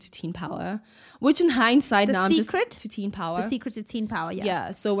The Secret to Teen Power, which in hindsight now I'm just to Teen Power. The Secret to Teen Power, yeah.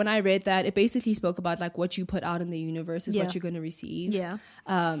 Yeah, so when I read that, it basically spoke about like what you put out in the universe is what you're going to receive. Yeah.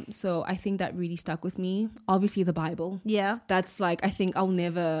 So I think that really stuck with me. Obviously the Bible. Yeah. That's like, I think I'll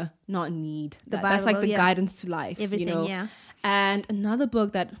never not need that. Bible, that's like the guidance to life. Everything, you know? yeah. And another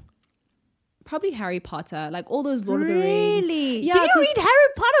book that probably Harry Potter, like all those Lord of the Rings. Really? Yeah, did you read Harry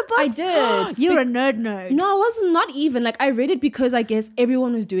Potter books? I did. You're a nerd. No, I wasn't. Not even. Like I read it because I guess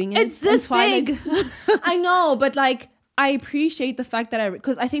everyone was doing it. It's this big. I know, but like I appreciate the fact that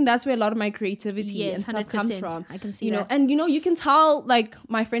because I think that's where a lot of my creativity and stuff 100%. comes from. I can see you know, that. and you can tell. Like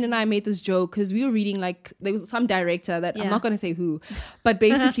my friend and I made this joke because we were reading like there was some director that I'm not going to say who, but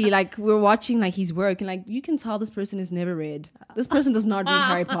basically like we're watching like his work and like you can tell this person has never read. This person does not read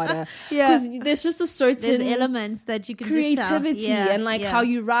Harry Potter. Because there's just a certain There's elements that you can creativity just tell. and like how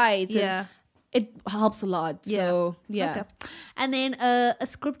you write. Yeah. It helps a lot. So, yeah. Okay. And then a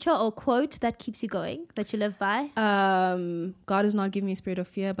scripture or quote that keeps you going, that you live by? God has not given me a spirit of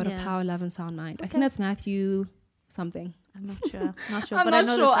fear, but of power, love, and sound mind. I think that's Matthew something. I'm not sure. I'm not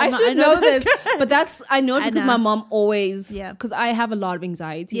sure. I should know this. But I know it because my mom always, because I have a lot of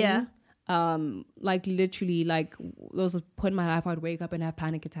anxiety. Yeah. Like literally, like there was a point in my life I'd wake up and have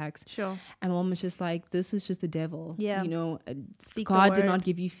panic attacks. Sure. And my mom was just like, "This is just the devil." Yeah. You know, Speak God the did word. not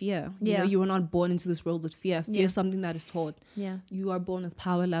give you fear. Yeah. You know, you were not born into this world with fear. Fear is something that is taught. Yeah. You are born with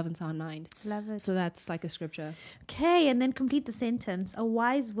power, love, and sound mind. Love it. So that's like a scripture. Okay, and then complete the sentence. A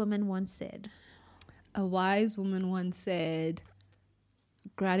wise woman once said. A wise woman once said,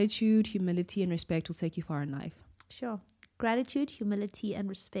 "Gratitude, humility, and respect will take you far in life." Sure. Gratitude, humility, and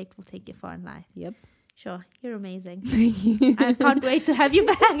respect will take you far in life. Yep. Sure. You're amazing. I can't wait to have you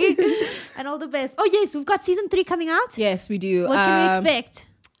back. And all the best. Oh, yes. We've got season 3 coming out. Yes, we do. What can we expect?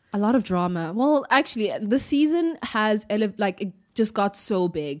 A lot of drama. Well, actually, the season has it just got so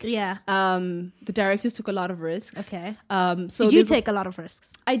big. Yeah. The directors took a lot of risks. Okay. So did you take a lot of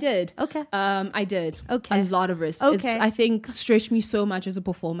risks? I did. Okay. I did. Okay. A lot of risks. Okay. I think stretched me so much as a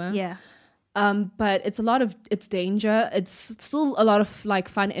performer. Yeah. But it's danger. It's still a lot of like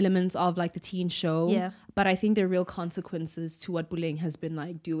fun elements of like the teen show. Yeah. But I think there are real consequences to what bullying has been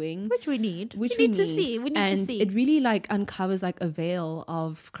like doing. Which we need. We need to see. We need and to see. it really like uncovers like a veil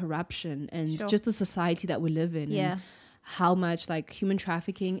of corruption and just the society that we live in. Yeah. And how much like human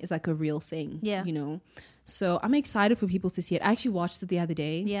trafficking is like a real thing. Yeah. You know? So I'm excited for people to see it. I actually watched it the other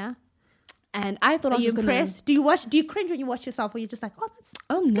day. Yeah. And I thought I was just impressed? Do you cringe when you watch yourself, or you're just like, that's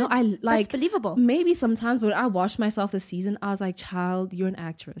no, good. I like that's believable. Maybe sometimes, but when I watched myself this season, I was like, "Child, you're an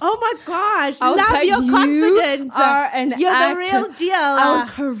actress." Oh my gosh! I was Love like, your you confidence. are an You're actress. the real deal. I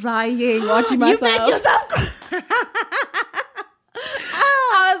was crying watching myself. You make yourself cry.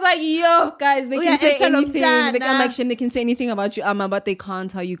 I was like, "Yo, guys, they can say anything. They can like shame. They can say anything about you, but they can't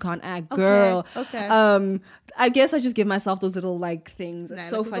tell you can't act, girl." Okay. I guess I just give myself those little like things. It's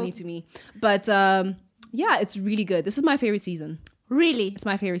so funny to me, but yeah, it's really good. This is my favorite season. Really? It's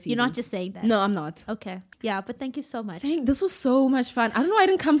my favorite season. You're not just saying that. No, I'm not. Okay. Yeah, but thank you so much. This was so much fun. I don't know why I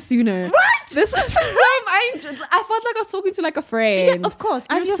didn't come sooner. What? This was I felt like I was talking to like a friend. Yeah, of course.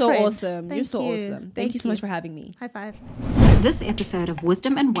 You're I'm your so friend. awesome. You're so awesome. Thank you so much for having me. High five. This episode of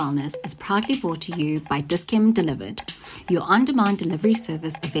Wisdom and Wellness is proudly brought to you by Dis-Chem Delivered, your on-demand delivery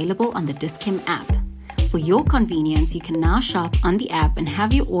service available on the Dis-Chem app. For your convenience, you can now shop on the app and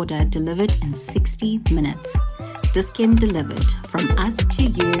have your order delivered in 60 minutes. Dis-Chem Delivered, from us to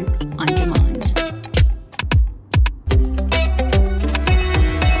you on demand.